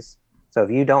malignancies. So if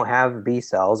you don't have B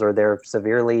cells or they're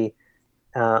severely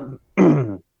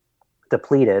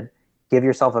depleted, give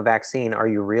yourself a vaccine. Are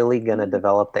you really going to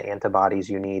develop the antibodies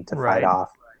you need to fight off?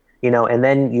 And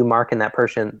then you mark in that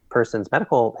person's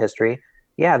medical history,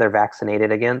 they're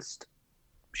vaccinated against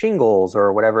shingles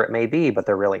or whatever it may be, but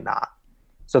they're really not.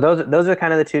 So those are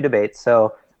kind of the two debates.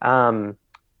 So I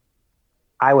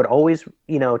would always,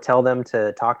 tell them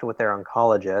to talk with their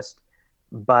oncologist,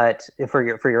 but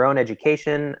for your own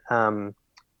education,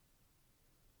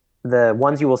 the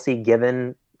ones you will see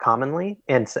given commonly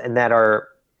and that are,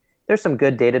 there's some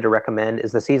good data to recommend,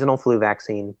 is the seasonal flu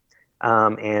vaccine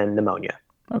and pneumonia.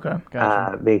 Okay,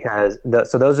 gotcha. Because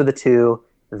those are the two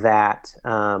that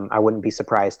I wouldn't be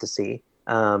surprised to see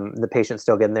the patients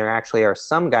still getting. There actually are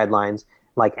some guidelines,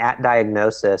 like at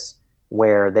diagnosis,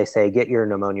 where they say get your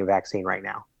pneumonia vaccine right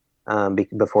now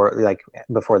before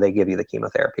they give you the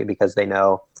chemotherapy, because they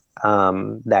know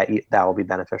that will be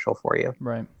beneficial for you.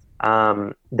 Right.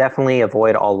 Definitely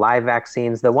avoid all live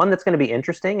vaccines. The one that's going to be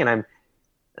interesting, and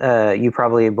you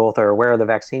probably both are aware of the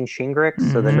vaccine Shingrix.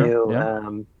 Mm-hmm. So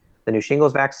the new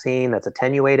shingles vaccine that's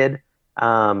attenuated.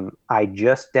 I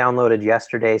just downloaded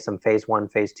yesterday some phase 1,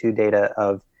 phase 2 data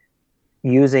of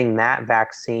using that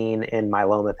vaccine in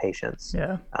myeloma patients.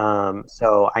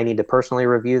 So I need to personally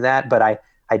review that, but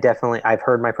I've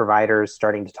heard my providers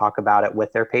starting to talk about it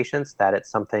with their patients, that it's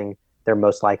something they're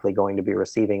most likely going to be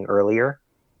receiving earlier.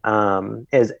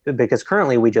 Is because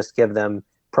currently we just give them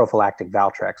prophylactic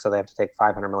Valtrex, so they have to take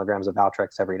 500 milligrams of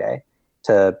Valtrex every day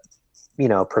to,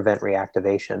 prevent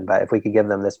reactivation. But if we could give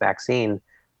them this vaccine,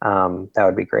 that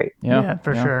would be great. Yeah,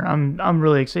 for sure. I'm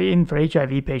really excited, and for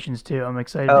HIV patients too. I'm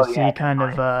excited to see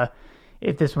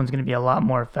if this one's going to be a lot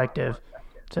more effective.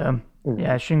 So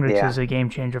Shingrix is a game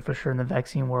changer for sure in the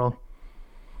vaccine world.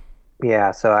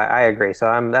 Yeah, so I agree.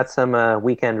 So that's some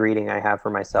weekend reading I have for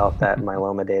myself, that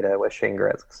myeloma data with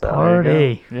Shingrix. So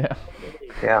party. Yeah.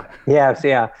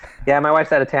 My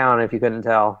wife's out of town, if you couldn't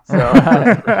tell. So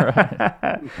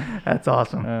that's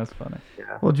awesome. That's funny.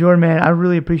 Yeah. Well, Joran, man, I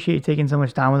really appreciate you taking so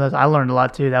much time with us. I learned a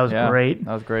lot too. That was great.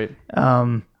 That was great. I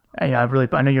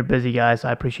know you're a busy guy, so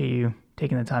I appreciate you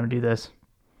taking the time to do this.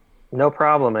 No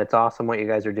problem. It's awesome what you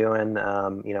guys are doing.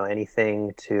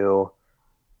 Anything to,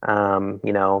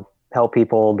 help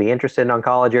people be interested in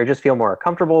oncology or just feel more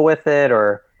comfortable with it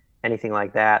or anything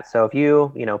like that. So if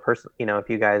you, if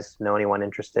you guys know anyone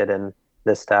interested in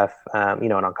this stuff,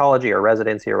 in oncology or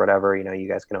residency or whatever, you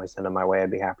guys can always send them my way.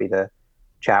 I'd be happy to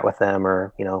chat with them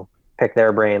or, pick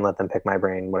their brain, let them pick my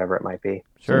brain, whatever it might be.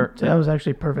 Sure. So that was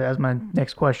actually perfect. That was my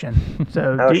next question.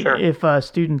 So if a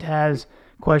student has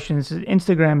questions,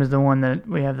 Instagram is the one that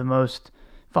we have the most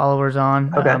followers on,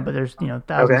 but there's,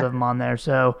 thousands of them on there.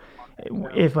 So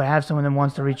if I have someone that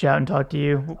wants to reach out and talk to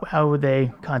you, how would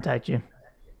they contact you?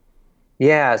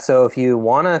 Yeah, so if you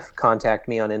want to contact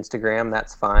me on Instagram,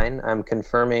 that's fine. I'm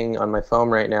confirming on my phone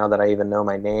right now that I even know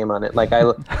my name on it. Like I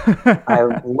look at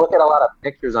a lot of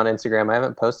pictures on Instagram. I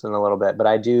haven't posted in a little bit, but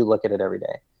I do look at it every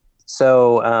day.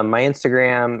 So my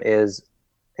Instagram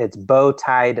it's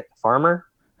Bowtied Farmer.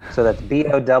 So that's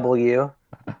BOW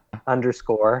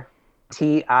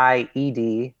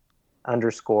 _TIED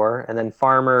 _ and then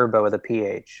farmer, but with a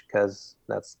PH, because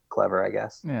that's clever, I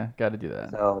guess. Yeah, got to do that.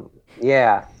 So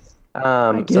yeah.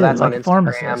 So that's on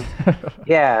Instagram.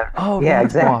 Yeah. Oh, yeah,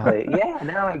 exactly. Yeah,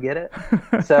 now I get it.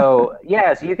 So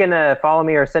so you can follow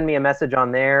me or send me a message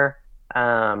on there.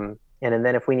 And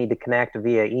then if we need to connect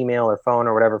via email or phone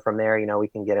or whatever from there, we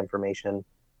can get information,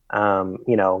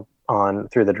 on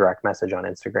through the direct message on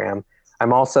Instagram.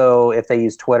 I'm also, if they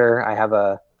use Twitter, I have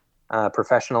a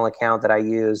professional account that I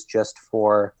use just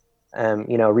for,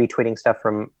 retweeting stuff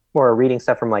from or reading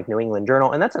stuff from like New England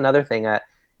Journal. And that's another thing that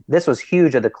this was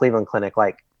huge at the Cleveland Clinic.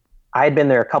 Like I had been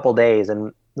there a couple days,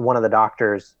 and one of the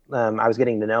doctors, I was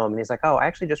getting to know him, and he's like, "Oh, I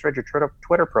actually just read your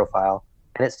Twitter profile,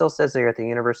 and it still says that you're at the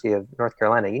University of North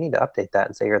Carolina. You need to update that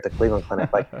and say you're at the Cleveland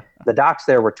Clinic." Like the docs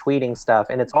there were tweeting stuff,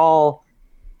 and it's all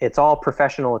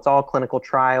professional. It's all clinical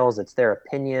trials. It's their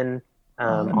opinion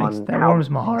on that how warms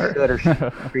my heart. should or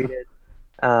shouldn't be treated.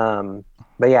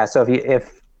 But yeah, so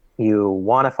if you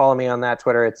want to follow me on that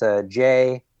Twitter, it's a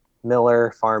J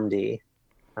Miller PharmD.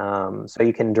 So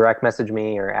you can direct message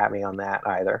me or at me on that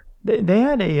either. They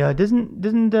had a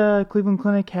doesn't Cleveland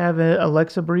Clinic have an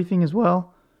Alexa briefing as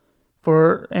well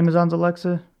for Amazon's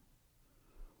Alexa?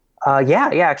 Yeah,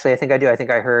 actually, I think I do. I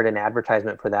think I heard an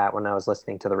advertisement for that when I was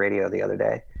listening to the radio the other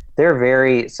day. They're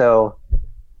very so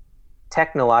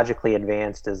technologically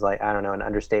advanced is like, I don't know, an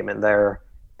understatement.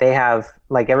 They have,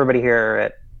 like, everybody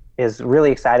here is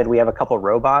really excited. We have a couple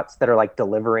robots that are like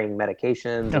delivering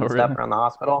medications and stuff around the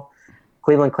hospital.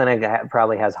 Cleveland Clinic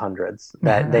probably has hundreds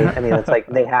that I mean, it's like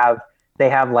they have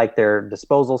like their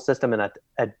disposal system and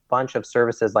a bunch of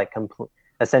services, like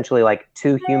essentially like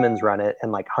 2 humans run it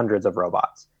and like hundreds of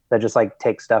robots that just like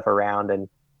take stuff around, and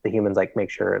the humans like make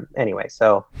sure anyway.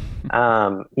 So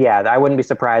yeah, I wouldn't be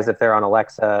surprised if they're on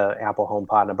Alexa, Apple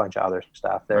HomePod, and a bunch of other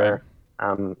stuff. They're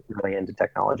really into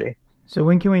technology. So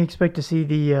when can we expect to see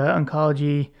the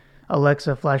oncology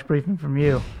Alexa flash briefing from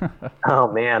you?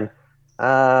 Oh man,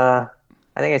 I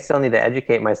think I still need to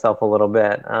educate myself a little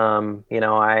bit.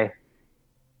 I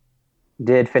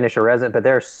did finish a resident, but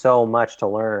there's so much to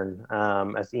learn.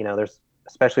 There's,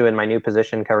 especially in my new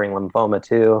position covering lymphoma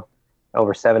too,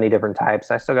 over 70 different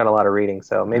types. I still got a lot of reading,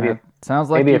 so maybe sounds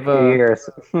like maybe a few years.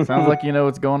 Sounds like you know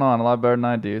what's going on a lot better than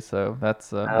I do. So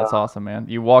that's awesome, man.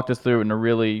 You walked us through it in a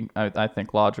really, I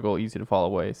think, logical, easy to follow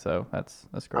way. So that's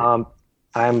great.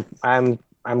 I'm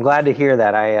glad to hear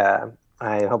that.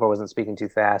 I hope I wasn't speaking too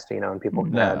fast, and people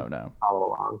can follow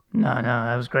along. No,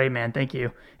 that was great, man. Thank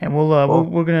you. And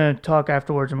we're gonna talk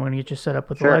afterwards, and we're gonna get you set up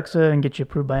with Alexa and get you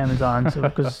approved by Amazon, so I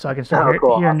can start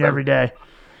hearing you every day.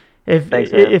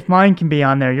 If mine can be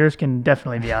on there, yours can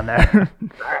definitely be on there.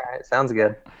 All right, sounds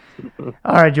good.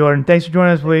 All right, Jordan. Thanks for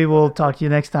joining us. We will talk to you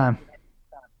next time.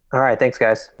 All right, thanks,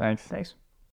 guys. Thanks.